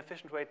dynamics to have an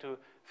efficient way to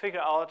figure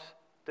out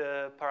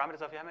the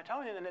parameters of your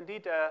Hamiltonian. And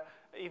indeed,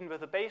 even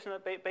with the Bayes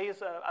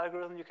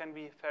algorithm, you can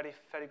be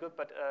fairly good.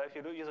 But if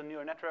you use a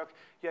neural network,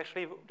 you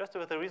actually, just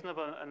with a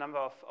reasonable number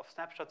of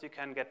snapshots, you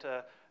can get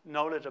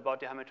knowledge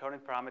about the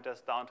Hamiltonian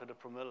parameters down to the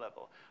promille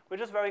level,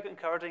 which is very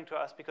encouraging to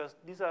us because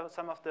these are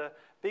some of the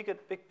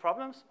big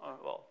problems.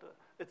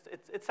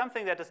 It's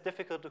something that is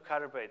difficult to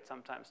calibrate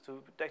sometimes.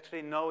 To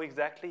actually know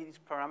exactly these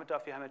parameters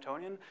of your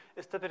Hamiltonian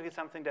is typically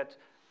something that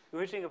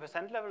reaching a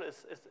percent level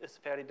is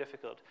fairly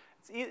difficult.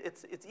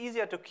 It's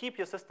easier to keep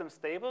your system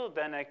stable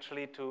than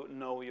actually to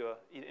know your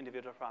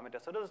individual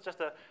parameters. So this is just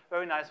a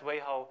very nice way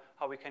how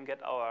we can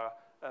get our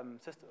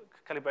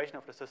calibration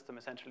of the system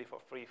essentially for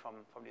free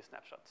from these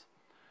snapshots.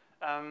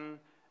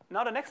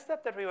 Now the next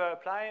step that we were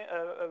applying,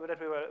 that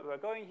we were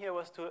going here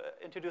was to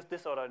introduce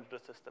disorder into the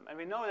system. And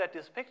we know that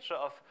this picture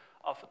of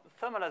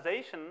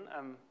thermalization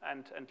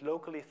and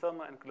locally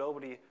thermal and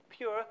globally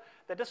pure,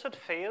 that this should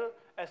fail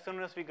as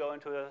soon as we go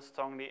into a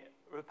strongly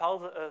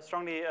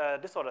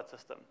disordered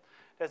system.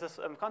 There's this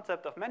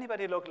concept of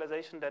many-body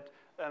localization that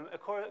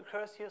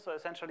occurs here. So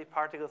essentially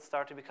particles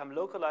start to become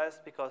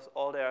localized because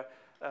all their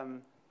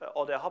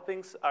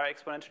hoppings are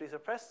exponentially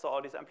suppressed, so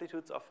all these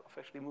amplitudes of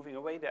actually moving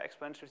away, they're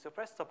exponentially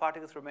suppressed, so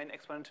particles remain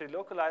exponentially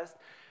localized.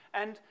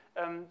 And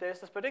there's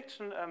this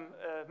prediction,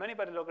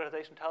 many-body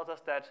localization tells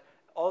us that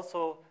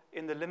also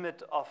in the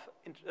limit of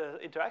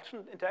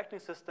interacting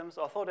systems,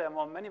 although there are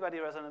more many-body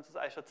resonances,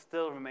 I should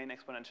still remain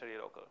exponentially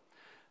local.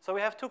 So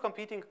we have two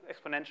competing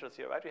exponentials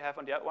here, right? We have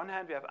on the one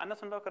hand, we have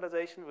Anderson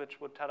localization, which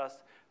would tell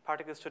us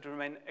particles should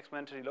remain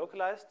exponentially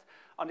localized.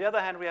 On the other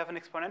hand, we have an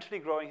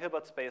exponentially growing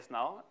Hilbert space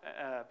now,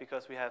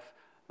 because we have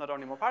not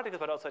only more particles,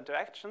 but also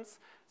interactions.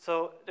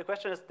 So the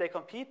question is, they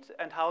compete,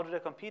 and how do they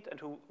compete, and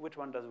which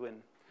one does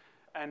win?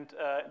 And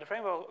the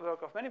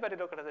framework of many-body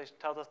localization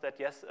tells us that,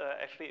 yes,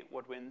 actually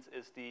what wins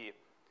is the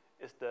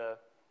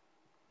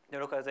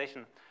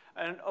localization.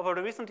 And over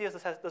the recent years,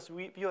 this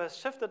view has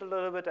shifted a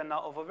little bit, and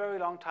now over very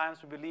long times,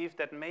 we believe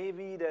that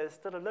maybe there's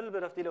still a little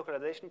bit of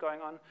delocalization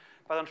going on,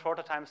 but on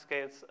shorter time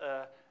scales,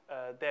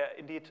 there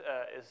indeed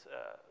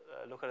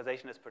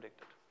localization is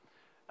predicted.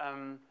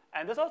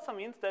 And this also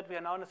means that we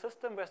are now in a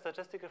system where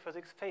statistical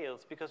physics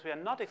fails because we are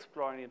not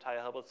exploring the entire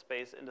Hilbert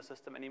space in the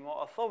system anymore.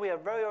 Although we are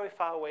very, very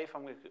far away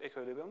from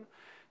equilibrium,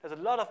 there's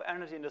a lot of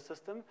energy in the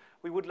system.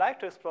 We would like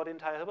to explore the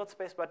entire Hilbert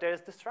space, but there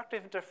is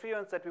destructive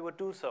interference that we would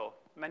do so.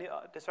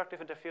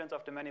 Destructive interference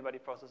of the many-body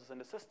processes in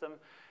the system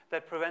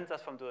that prevents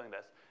us from doing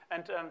this.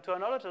 And to our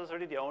knowledge, this is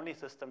really the only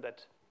system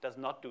that does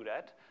not do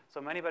that.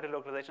 So many-body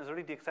localization is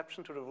really the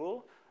exception to the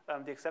rule,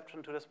 the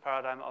exception to this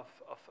paradigm of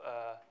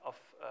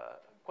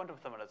quantum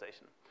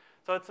thermalization.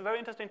 So it's very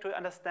interesting to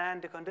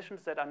understand the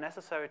conditions that are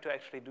necessary to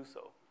actually do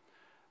so.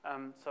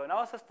 So in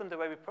our system, the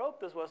way we probed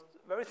this was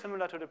very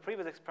similar to the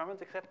previous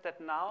experiments, except that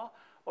now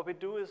what we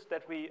do is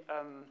that we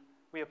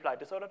apply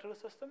disorder to the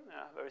system,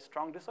 very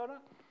strong disorder.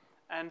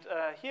 And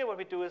here what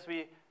we do is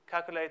we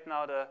calculate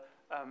now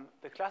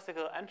the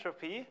classical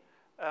entropy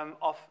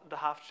of the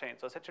half chain.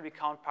 So essentially we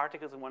count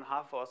particles in one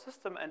half of our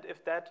system, and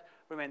if that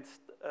remains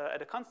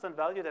at a constant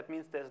value, that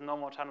means there's no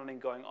more tunneling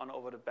going on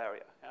over the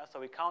barrier. So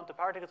we count the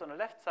particles on the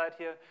left side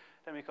here,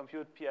 then we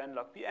compute Pn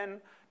log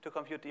Pn to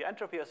compute the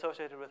entropy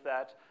associated with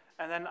that.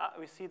 And then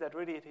we see that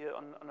really here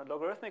on a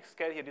logarithmic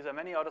scale here, these are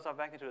many orders of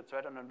magnitude,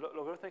 right? On a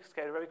logarithmic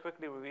scale, very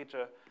quickly we reach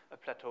a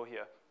plateau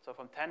here. So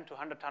from 10 to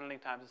 100 tunneling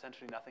times,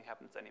 essentially nothing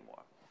happens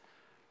anymore.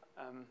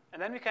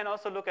 And then we can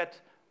also look at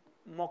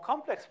more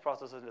complex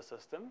processes in the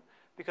system,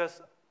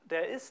 because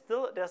there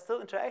are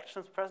still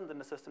interactions present in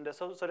the system.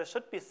 So there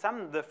should be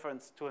some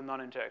difference to a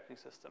non-interacting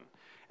system.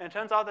 And it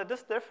turns out that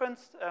this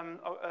difference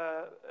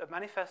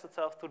manifests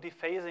itself through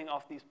dephasing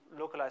of these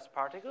localized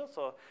particles.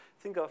 So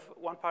think of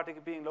one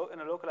particle being in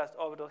a localized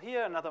orbital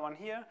here, another one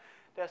here.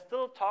 They're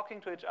still talking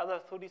to each other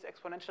through these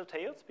exponential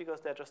tails because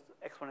they're just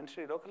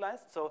exponentially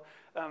localized. So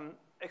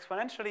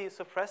exponentially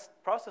suppressed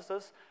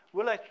processes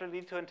will actually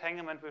lead to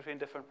entanglement between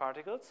different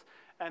particles.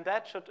 And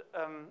that should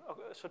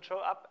show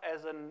up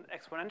as an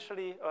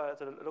exponentially,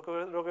 as a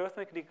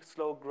logarithmically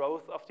slow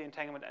growth of the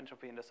entanglement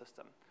entropy in the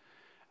system.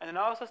 And in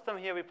our system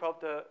here, we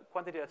probe the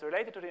quantity that's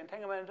related to the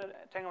entanglement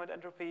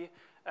entropy.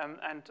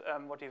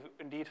 What you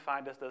indeed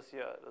find is this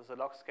here, there's a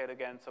log scale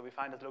again. So we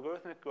find this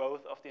logarithmic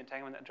growth of the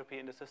entanglement entropy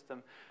in the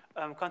system,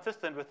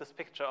 consistent with this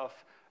picture of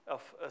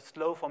a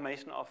slow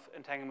formation of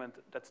entanglement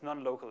that's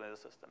non-local in the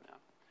system.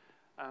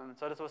 Yeah.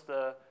 So this was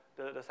the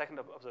second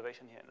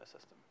observation here in the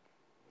system.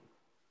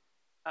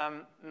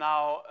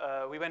 Now,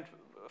 we went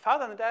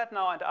farther than that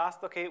now and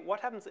asked, okay, what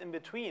happens in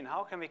between?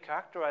 How can we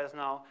characterize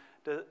now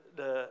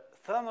the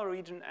thermal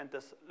region and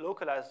this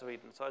localized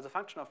region? So as a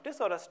function of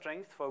disorder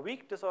strength, for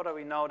weak disorder,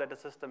 we know that the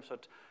system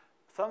should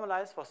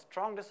thermalize. For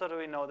strong disorder,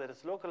 we know that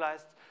it's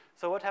localized.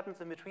 So what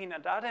happens in between?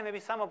 And are there maybe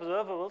some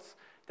observables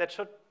that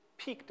should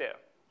peak there?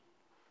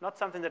 Not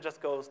something that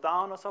just goes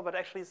down or so, but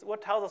actually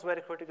what tells us where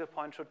the critical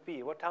point should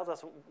be? What tells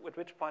us at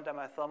which point am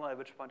I thermal, at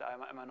which point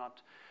am I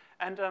not?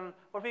 And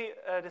what we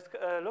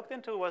looked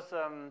into was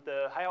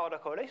the higher order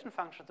correlation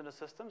functions in the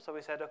system. So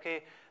we said,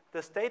 okay,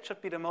 the state should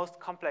be the most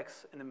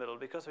complex in the middle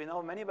because we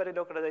know many-body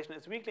localization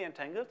is weakly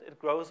entangled. It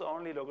grows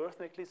only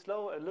logarithmically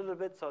slow a little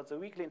bit, so it's a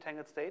weakly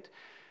entangled state.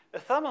 A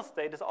thermal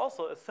state is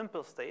also a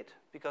simple state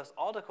because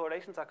all the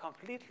correlations are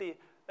completely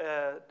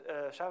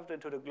shoved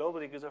into the global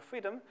degrees of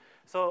freedom.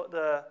 So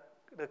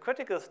the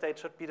critical state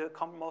should be the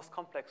most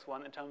complex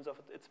one in terms of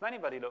its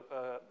many-body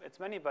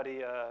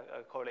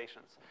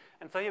correlations.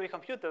 And so here we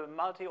compute the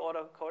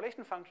multi-order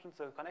correlation functions,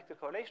 the connected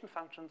correlation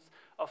functions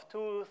of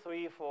 2,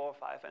 3, 4,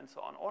 5, and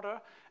so on order,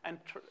 and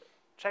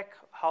check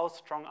how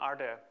strong are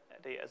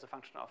they as a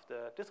function of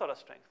the disorder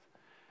strength.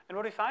 And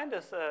what we find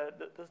is,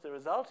 this is the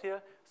result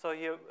here. So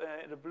here,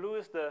 the blue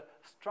is the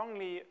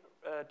strongly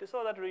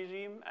disordered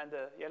regime, and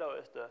the yellow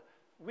is the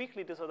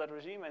weakly disordered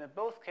regime, and in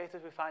both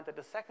cases we find that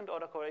the second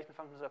order correlation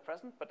functions are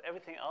present, but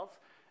everything else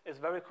is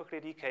very quickly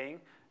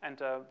decaying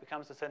and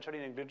becomes essentially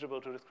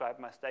negligible to describe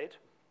my state.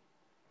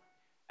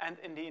 And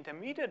in the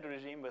intermediate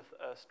regime with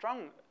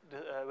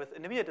with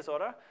intermediate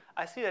disorder,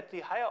 I see that the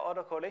higher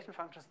order correlation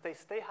functions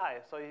stay high.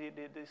 So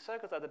the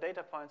circles are the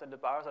data points and the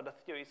bars are the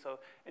theory. So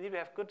indeed we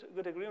have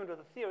good agreement with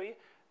the theory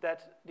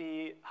that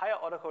the higher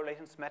order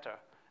correlations matter.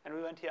 And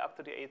we went here up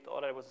to the 8th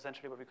order. It was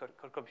essentially what we could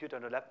compute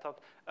on the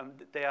laptop.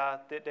 They are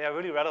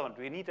really relevant.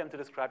 We need them to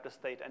describe the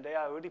state. And they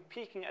are really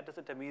peaking at this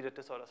intermediate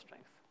disorder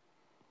strength.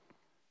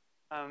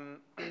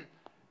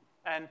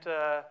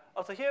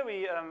 Also here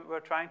we were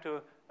trying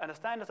to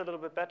understand this a little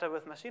bit better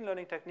with machine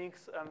learning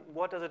techniques.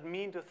 What does it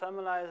mean to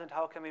thermalize, and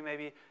how can we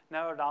maybe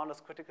narrow down this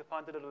critical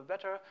point a little bit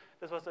better?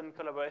 This was in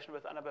collaboration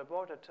with Annabelle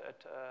Bort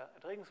at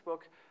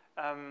Regensburg.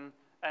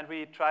 And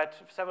we tried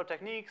several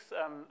techniques.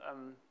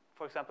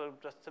 For example,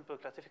 just simple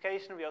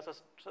classification. We also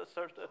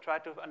try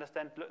to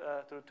understand,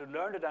 to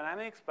learn the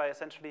dynamics by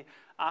essentially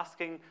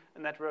asking a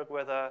network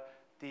whether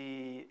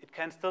it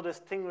can still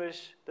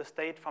distinguish the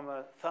state from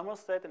a thermal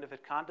state, and if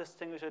it can't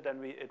distinguish it,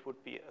 then it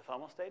would be a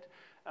thermal state.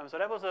 So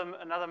that was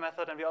another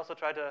method, and we also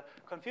tried a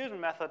confusion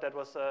method that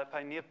was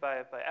pioneered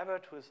by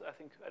Everett, who's,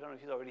 I don't know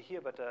if he's already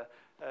here, but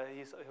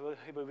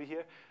he will be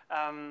here,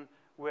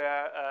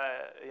 where,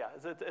 yeah,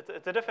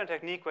 it's a different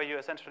technique where you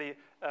essentially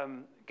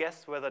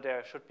guess whether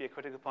there should be a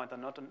critical point or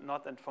not,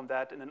 and from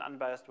that, in an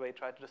unbiased way,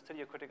 try to distill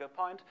your critical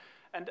point.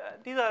 And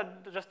these are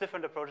just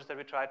different approaches that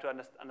we try to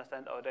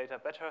understand our data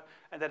better,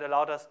 and that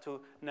allowed us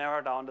to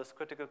narrow down this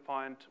critical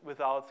point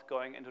without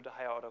going into the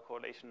higher order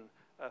correlation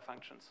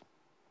functions.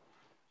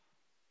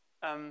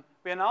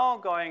 We are now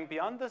going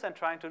beyond this and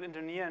trying to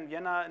engineer in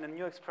Vienna in a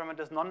new experiment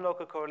as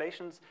non-local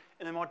correlations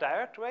in a more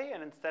direct way.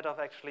 And instead of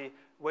actually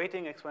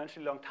waiting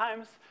exponentially long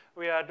times,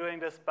 we are doing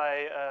this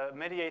by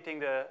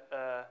mediating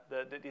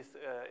these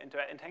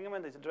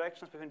entanglement, these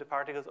interactions between the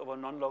particles over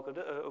non-local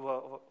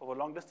over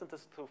long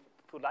distances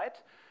through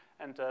light.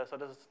 And so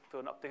this is through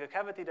an optical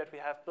cavity that we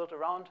have built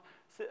around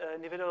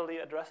individually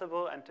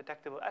addressable and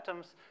detectable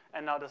atoms.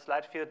 And now this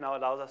light field now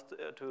allows us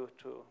to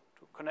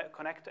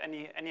connect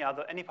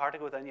any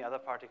particle with any other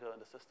particle in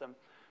the system.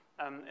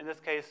 In this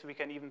case, we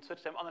can even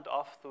switch them on and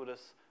off through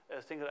this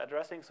single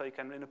addressing, so you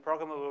can, in a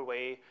programmable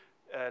way,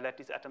 let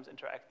these atoms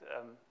interact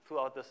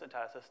throughout this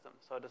entire system.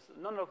 So this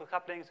non-local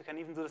couplings, you can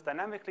even do this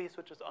dynamically,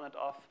 switches on and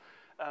off.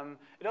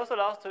 It also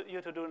allows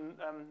you to do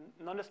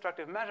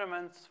non-destructive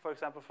measurements, for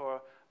example,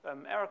 for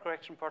error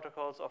correction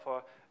protocols or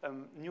for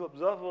new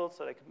observables,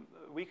 so like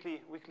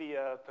weekly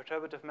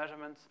perturbative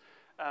measurements.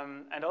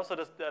 And also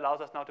this allows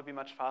us now to be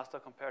much faster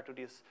compared to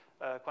these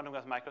quantum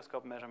gas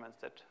microscope measurements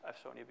that I've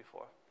shown you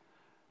before.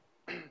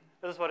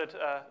 This is what it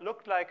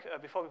looked like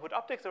before we put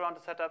optics around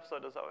the setup. So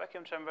there's our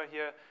vacuum chamber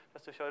here,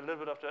 just to show a little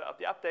bit of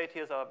the update.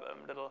 Here's our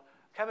little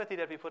cavity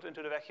that we put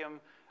into the vacuum.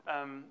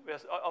 We're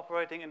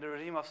operating in the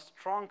regime of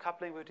strong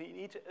coupling between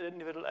each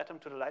individual atom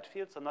to the light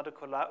field, so not a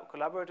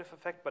collaborative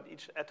effect, but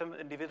each atom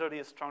individually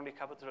is strongly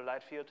coupled to the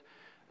light field.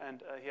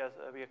 And here's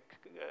we are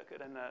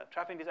then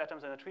trapping these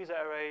atoms in a tweezer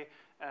array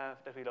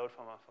that we load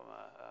from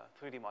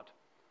a 3D mod.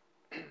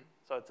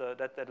 So it's,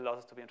 that allows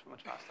us to be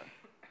much faster.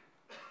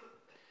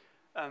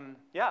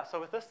 Yeah, so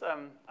with this,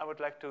 I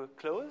would like to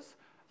close.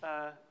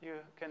 You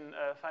can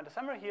find a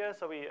summary here.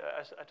 So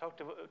I talked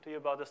to you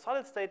about the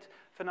solid state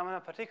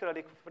phenomena,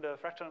 particularly for the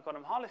fractional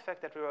quantum Hall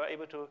effect that we were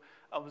able to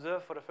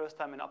observe for the first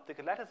time in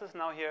optical lattices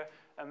now here.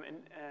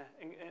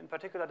 In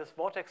particular, this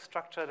vortex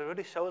structure that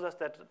really shows us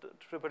that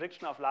the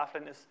prediction of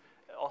Laughlin is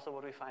also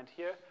what we find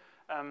here.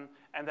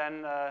 And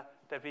then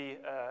that we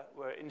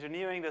were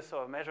engineering this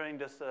or measuring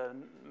this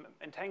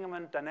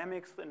entanglement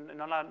dynamics in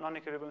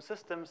non-equilibrium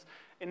systems,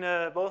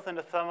 both in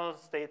the thermal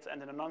states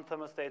and in the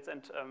non-thermal states,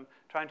 and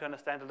trying to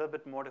understand a little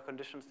bit more the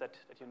conditions that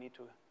you need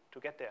to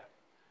get there.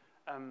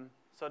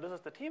 So this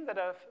is the team that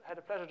I've had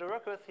the pleasure to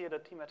work with here, the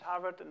team at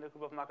Harvard and the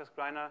group of Marcus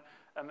Greiner,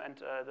 and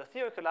the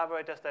theory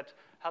collaborators that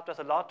helped us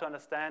a lot to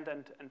understand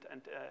and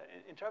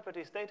interpret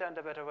these data in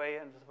a better way,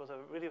 and this was a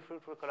really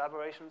fruitful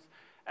collaborations.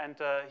 And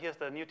here's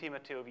the new team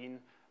at TU Wien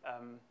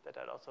that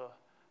I'd also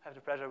have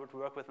the pleasure to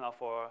work with now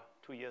for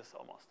 2 years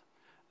almost.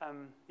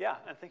 Yeah,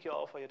 and thank you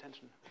all for your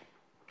attention.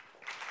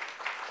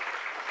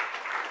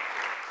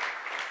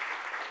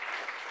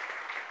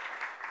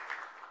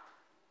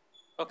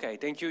 Okay,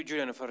 thank you,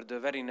 Julian, for the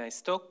very nice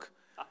talk.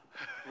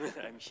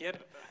 I'm here.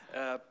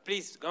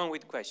 Please go on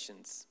with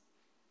questions.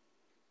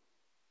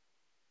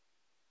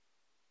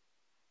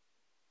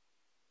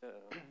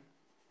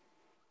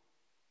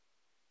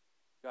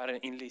 You are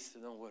in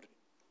list, don't worry.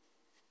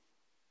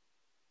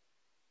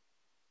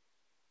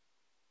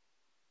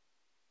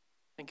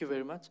 Thank you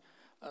very much.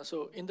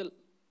 So in the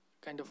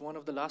kind of one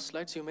of the last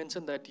slides, you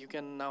mentioned that you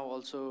can now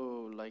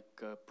also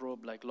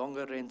probe like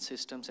longer range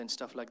systems and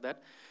stuff like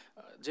that.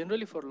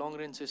 Generally for long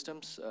range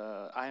systems,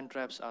 ion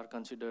traps are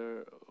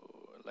considered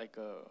like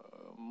a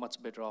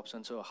much better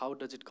option. So how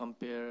does it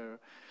compare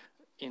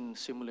in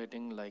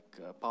simulating like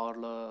power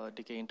law,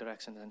 decay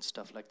interactions and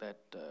stuff like that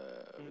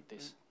with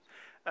this?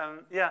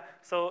 Yeah,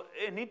 so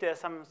indeed there's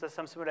some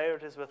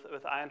similarities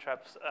with ion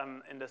traps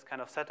in this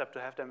kind of setup, to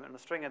have them in a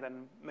string and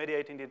then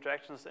mediating the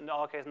interactions, in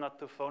our case not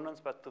to phonons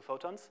but to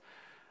photons.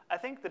 I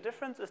think the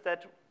difference is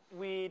that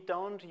we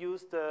don't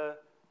use the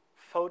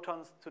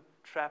photons to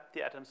trap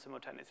the atoms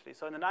simultaneously.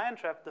 So in an ion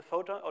trap, the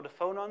photon or the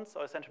phonons,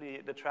 or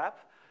essentially the trap,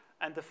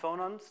 and the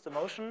phonons, the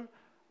motion,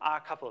 are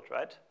coupled,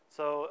 right?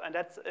 So, and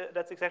that's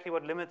exactly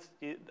what limits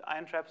the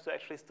ion traps to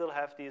actually still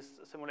have these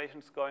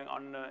simulations going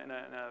on in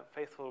a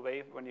faithful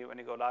way when you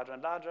go larger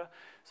and larger.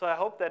 So I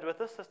hope that with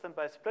this system,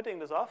 by splitting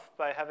this off,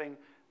 by having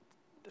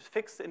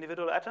fixed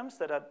individual atoms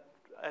that are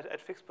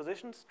at fixed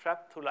positions,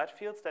 trapped through light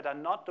fields that are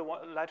not the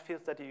light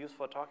fields that you use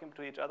for talking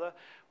to each other,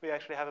 we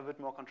actually have a bit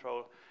more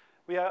control.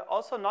 We are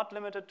also not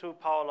limited to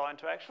power law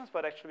interactions,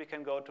 but actually we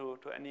can go to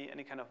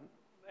any kind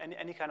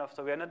of,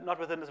 so we are not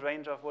within this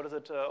range of, what is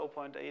it,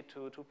 0.8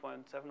 to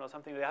 2.7 or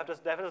something. They have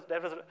this, I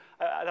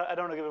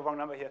don't want to give a wrong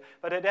number here,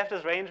 but they have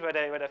this range where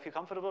they feel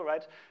comfortable,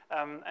 right?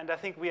 And I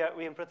think we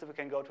in principle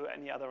can go to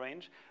any other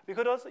range. We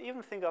could also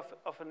even think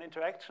of an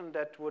interaction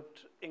that would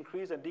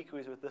increase and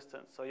decrease with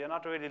distance. So you're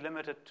not really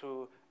limited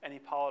to any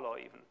power law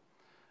even.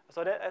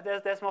 So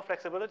there's more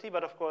flexibility,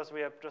 but of course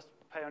we are just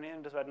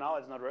pioneering this right now.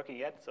 It's not working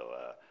yet,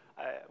 so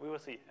we will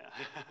see.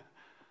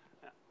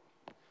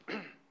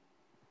 Yeah.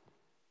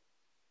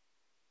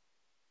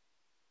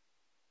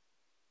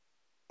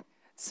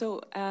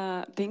 So,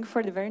 thank you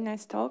for the very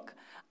nice talk.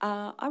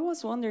 I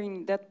was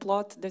wondering that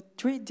plot, the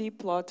 3D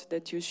plot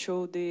that you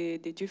show the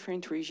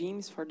different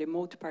regimes for the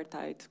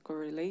multipartite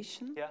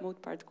correlation,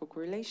 multiparticle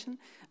correlation.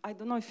 I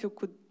don't know if you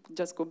could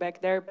just go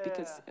back there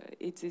because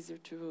it's easier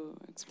to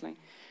explain.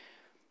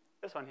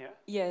 This one here?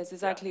 Yes,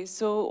 exactly. Yeah.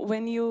 So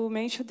when you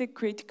mentioned the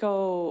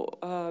critical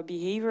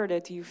behavior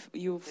that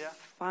you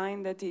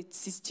find that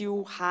it's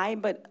still high,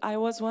 but I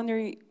was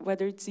wondering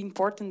whether it's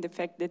important the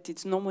fact that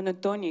it's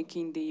non-monotonic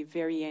in the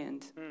very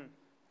end.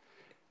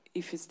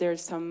 If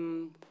there's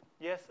some...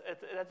 Yes,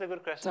 that's a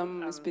good question.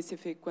 Some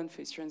specific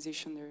quant-phase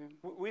transition there.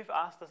 We've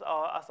asked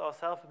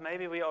ourselves,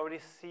 maybe we already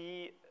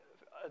see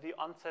the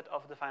onset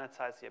of the finite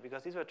size here,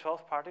 because these were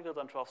 12 particles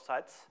on 12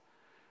 sites.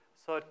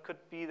 So it could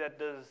be that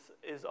this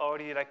is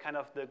already like kind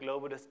of the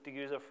global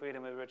degrees of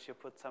freedom in which you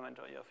put some of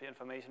your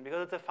information,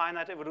 because it's a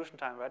finite evolution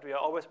time, right? We are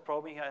always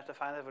probing here at the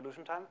finite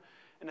evolution time.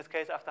 In this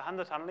case, after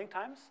 100 tunneling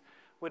times,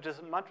 which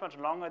is much, much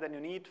longer than you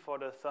need for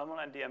the thermal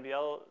and the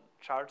MBL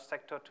charge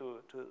sector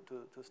to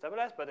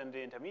stabilize, but in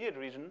the intermediate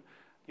region,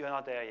 you are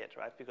not there yet,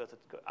 right? Because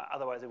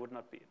otherwise it would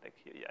not be, like,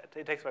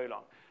 it takes very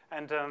long.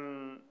 And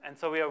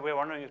so we're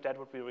wondering if that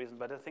would be a reason,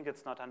 but I think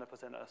it's not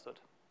 100% understood.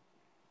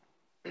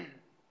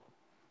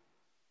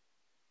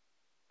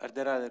 Are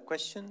there other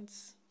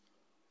questions,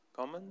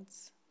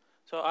 comments?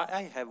 So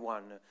I have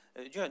one.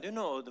 Julian, do you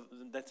know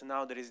that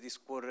now there is this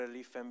quarrel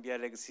if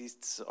MBL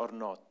exists or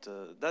not?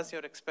 Does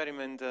your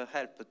experiment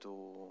help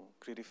to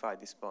clarify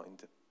this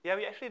point? Yeah,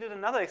 we actually did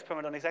another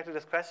experiment on exactly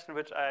this question,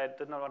 which I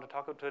did not want to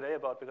talk today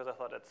about because I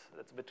thought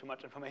that's a bit too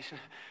much information.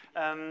 But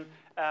on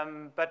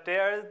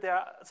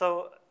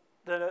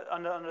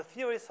the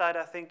theory side,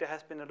 I think there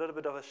has been a little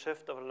bit of a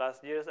shift over the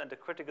last years, and the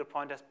critical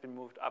point has been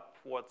moved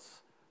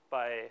upwards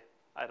by,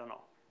 I don't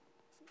know,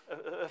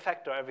 a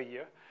factor every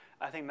year.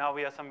 I think now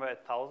we are somewhere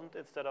at 1,000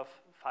 instead of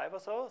 5 or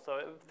so.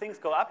 So things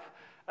go up,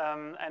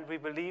 and we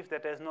believe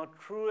that there's no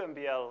true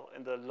MBL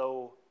in the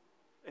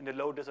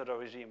low disorder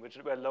regime,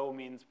 where low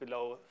means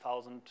below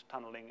 1,000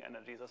 tunneling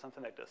energies or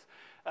something like this.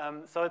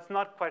 So it's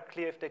not quite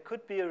clear if there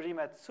could be a regime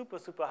at super,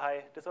 super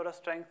high disorder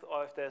strength,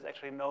 or if there's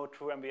actually no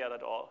true MBL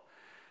at all.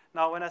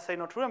 Now, when I say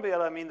no true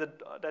MBL, I mean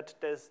that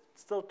there's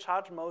still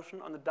charge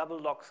motion on the double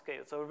log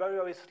scale, so very,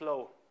 very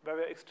slow.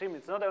 Very extremely.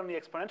 It's not only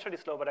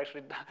exponentially slow, but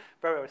actually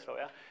very, very slow,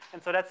 yeah?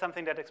 And so that's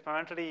something that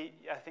experimentally,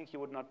 I think you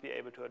would not be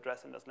able to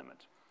address in this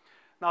limit.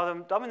 Now,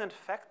 the dominant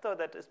factor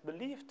that is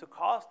believed to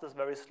cause this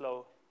very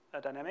slow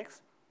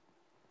dynamics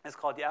is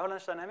called the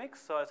avalanche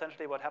dynamics. So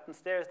essentially what happens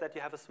there is that you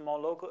have a small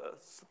local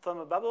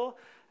thermal bubble,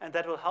 and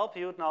that will help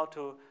you now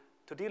to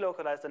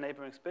delocalize the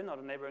neighboring spin or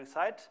the neighboring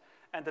site.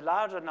 And the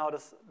larger now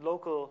this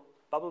local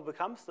bubble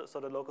becomes, so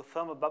the local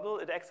thermal bubble,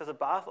 it acts as a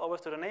bath always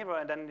to the neighbor,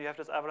 and then you have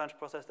this avalanche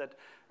process that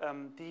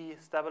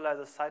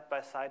destabilizes side by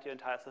side your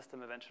entire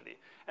system eventually.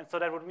 And so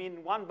that would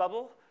mean one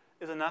bubble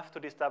is enough to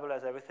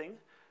destabilize everything,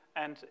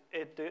 and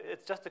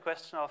it's just a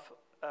question of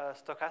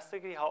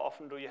stochastically how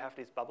often do you have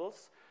these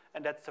bubbles,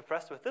 and that's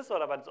suppressed with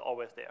disorder, but it's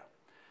always there.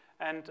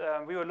 And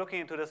we were looking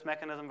into this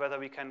mechanism, whether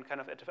we can kind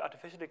of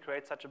artificially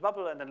create such a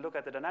bubble and then look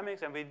at the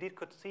dynamics, and we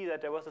could see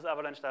that there was this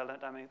avalanche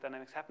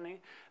dynamics happening.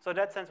 So in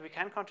that sense, we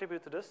can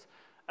contribute to this,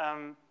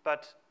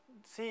 but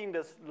seeing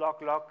this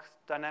log-log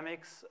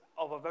dynamics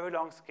over very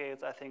long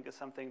scales, I think, is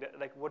something that,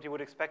 like, what you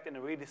would expect in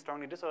a really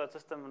strongly disordered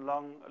system,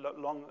 long,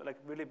 like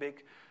really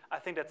big. I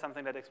think that's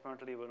something that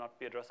experimentally will not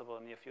be addressable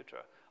in the near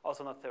future,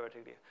 also not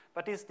theoretically.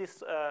 But these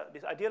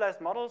idealized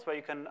models where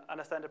you can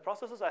understand the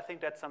processes, I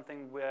think that's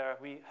something where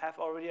we have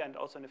already, and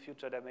also in the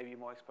future there may be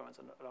more experiments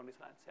along these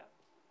lines. Yeah.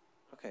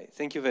 Okay,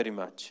 thank you very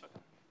much.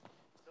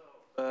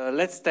 Okay.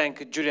 Let's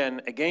thank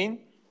Julian again.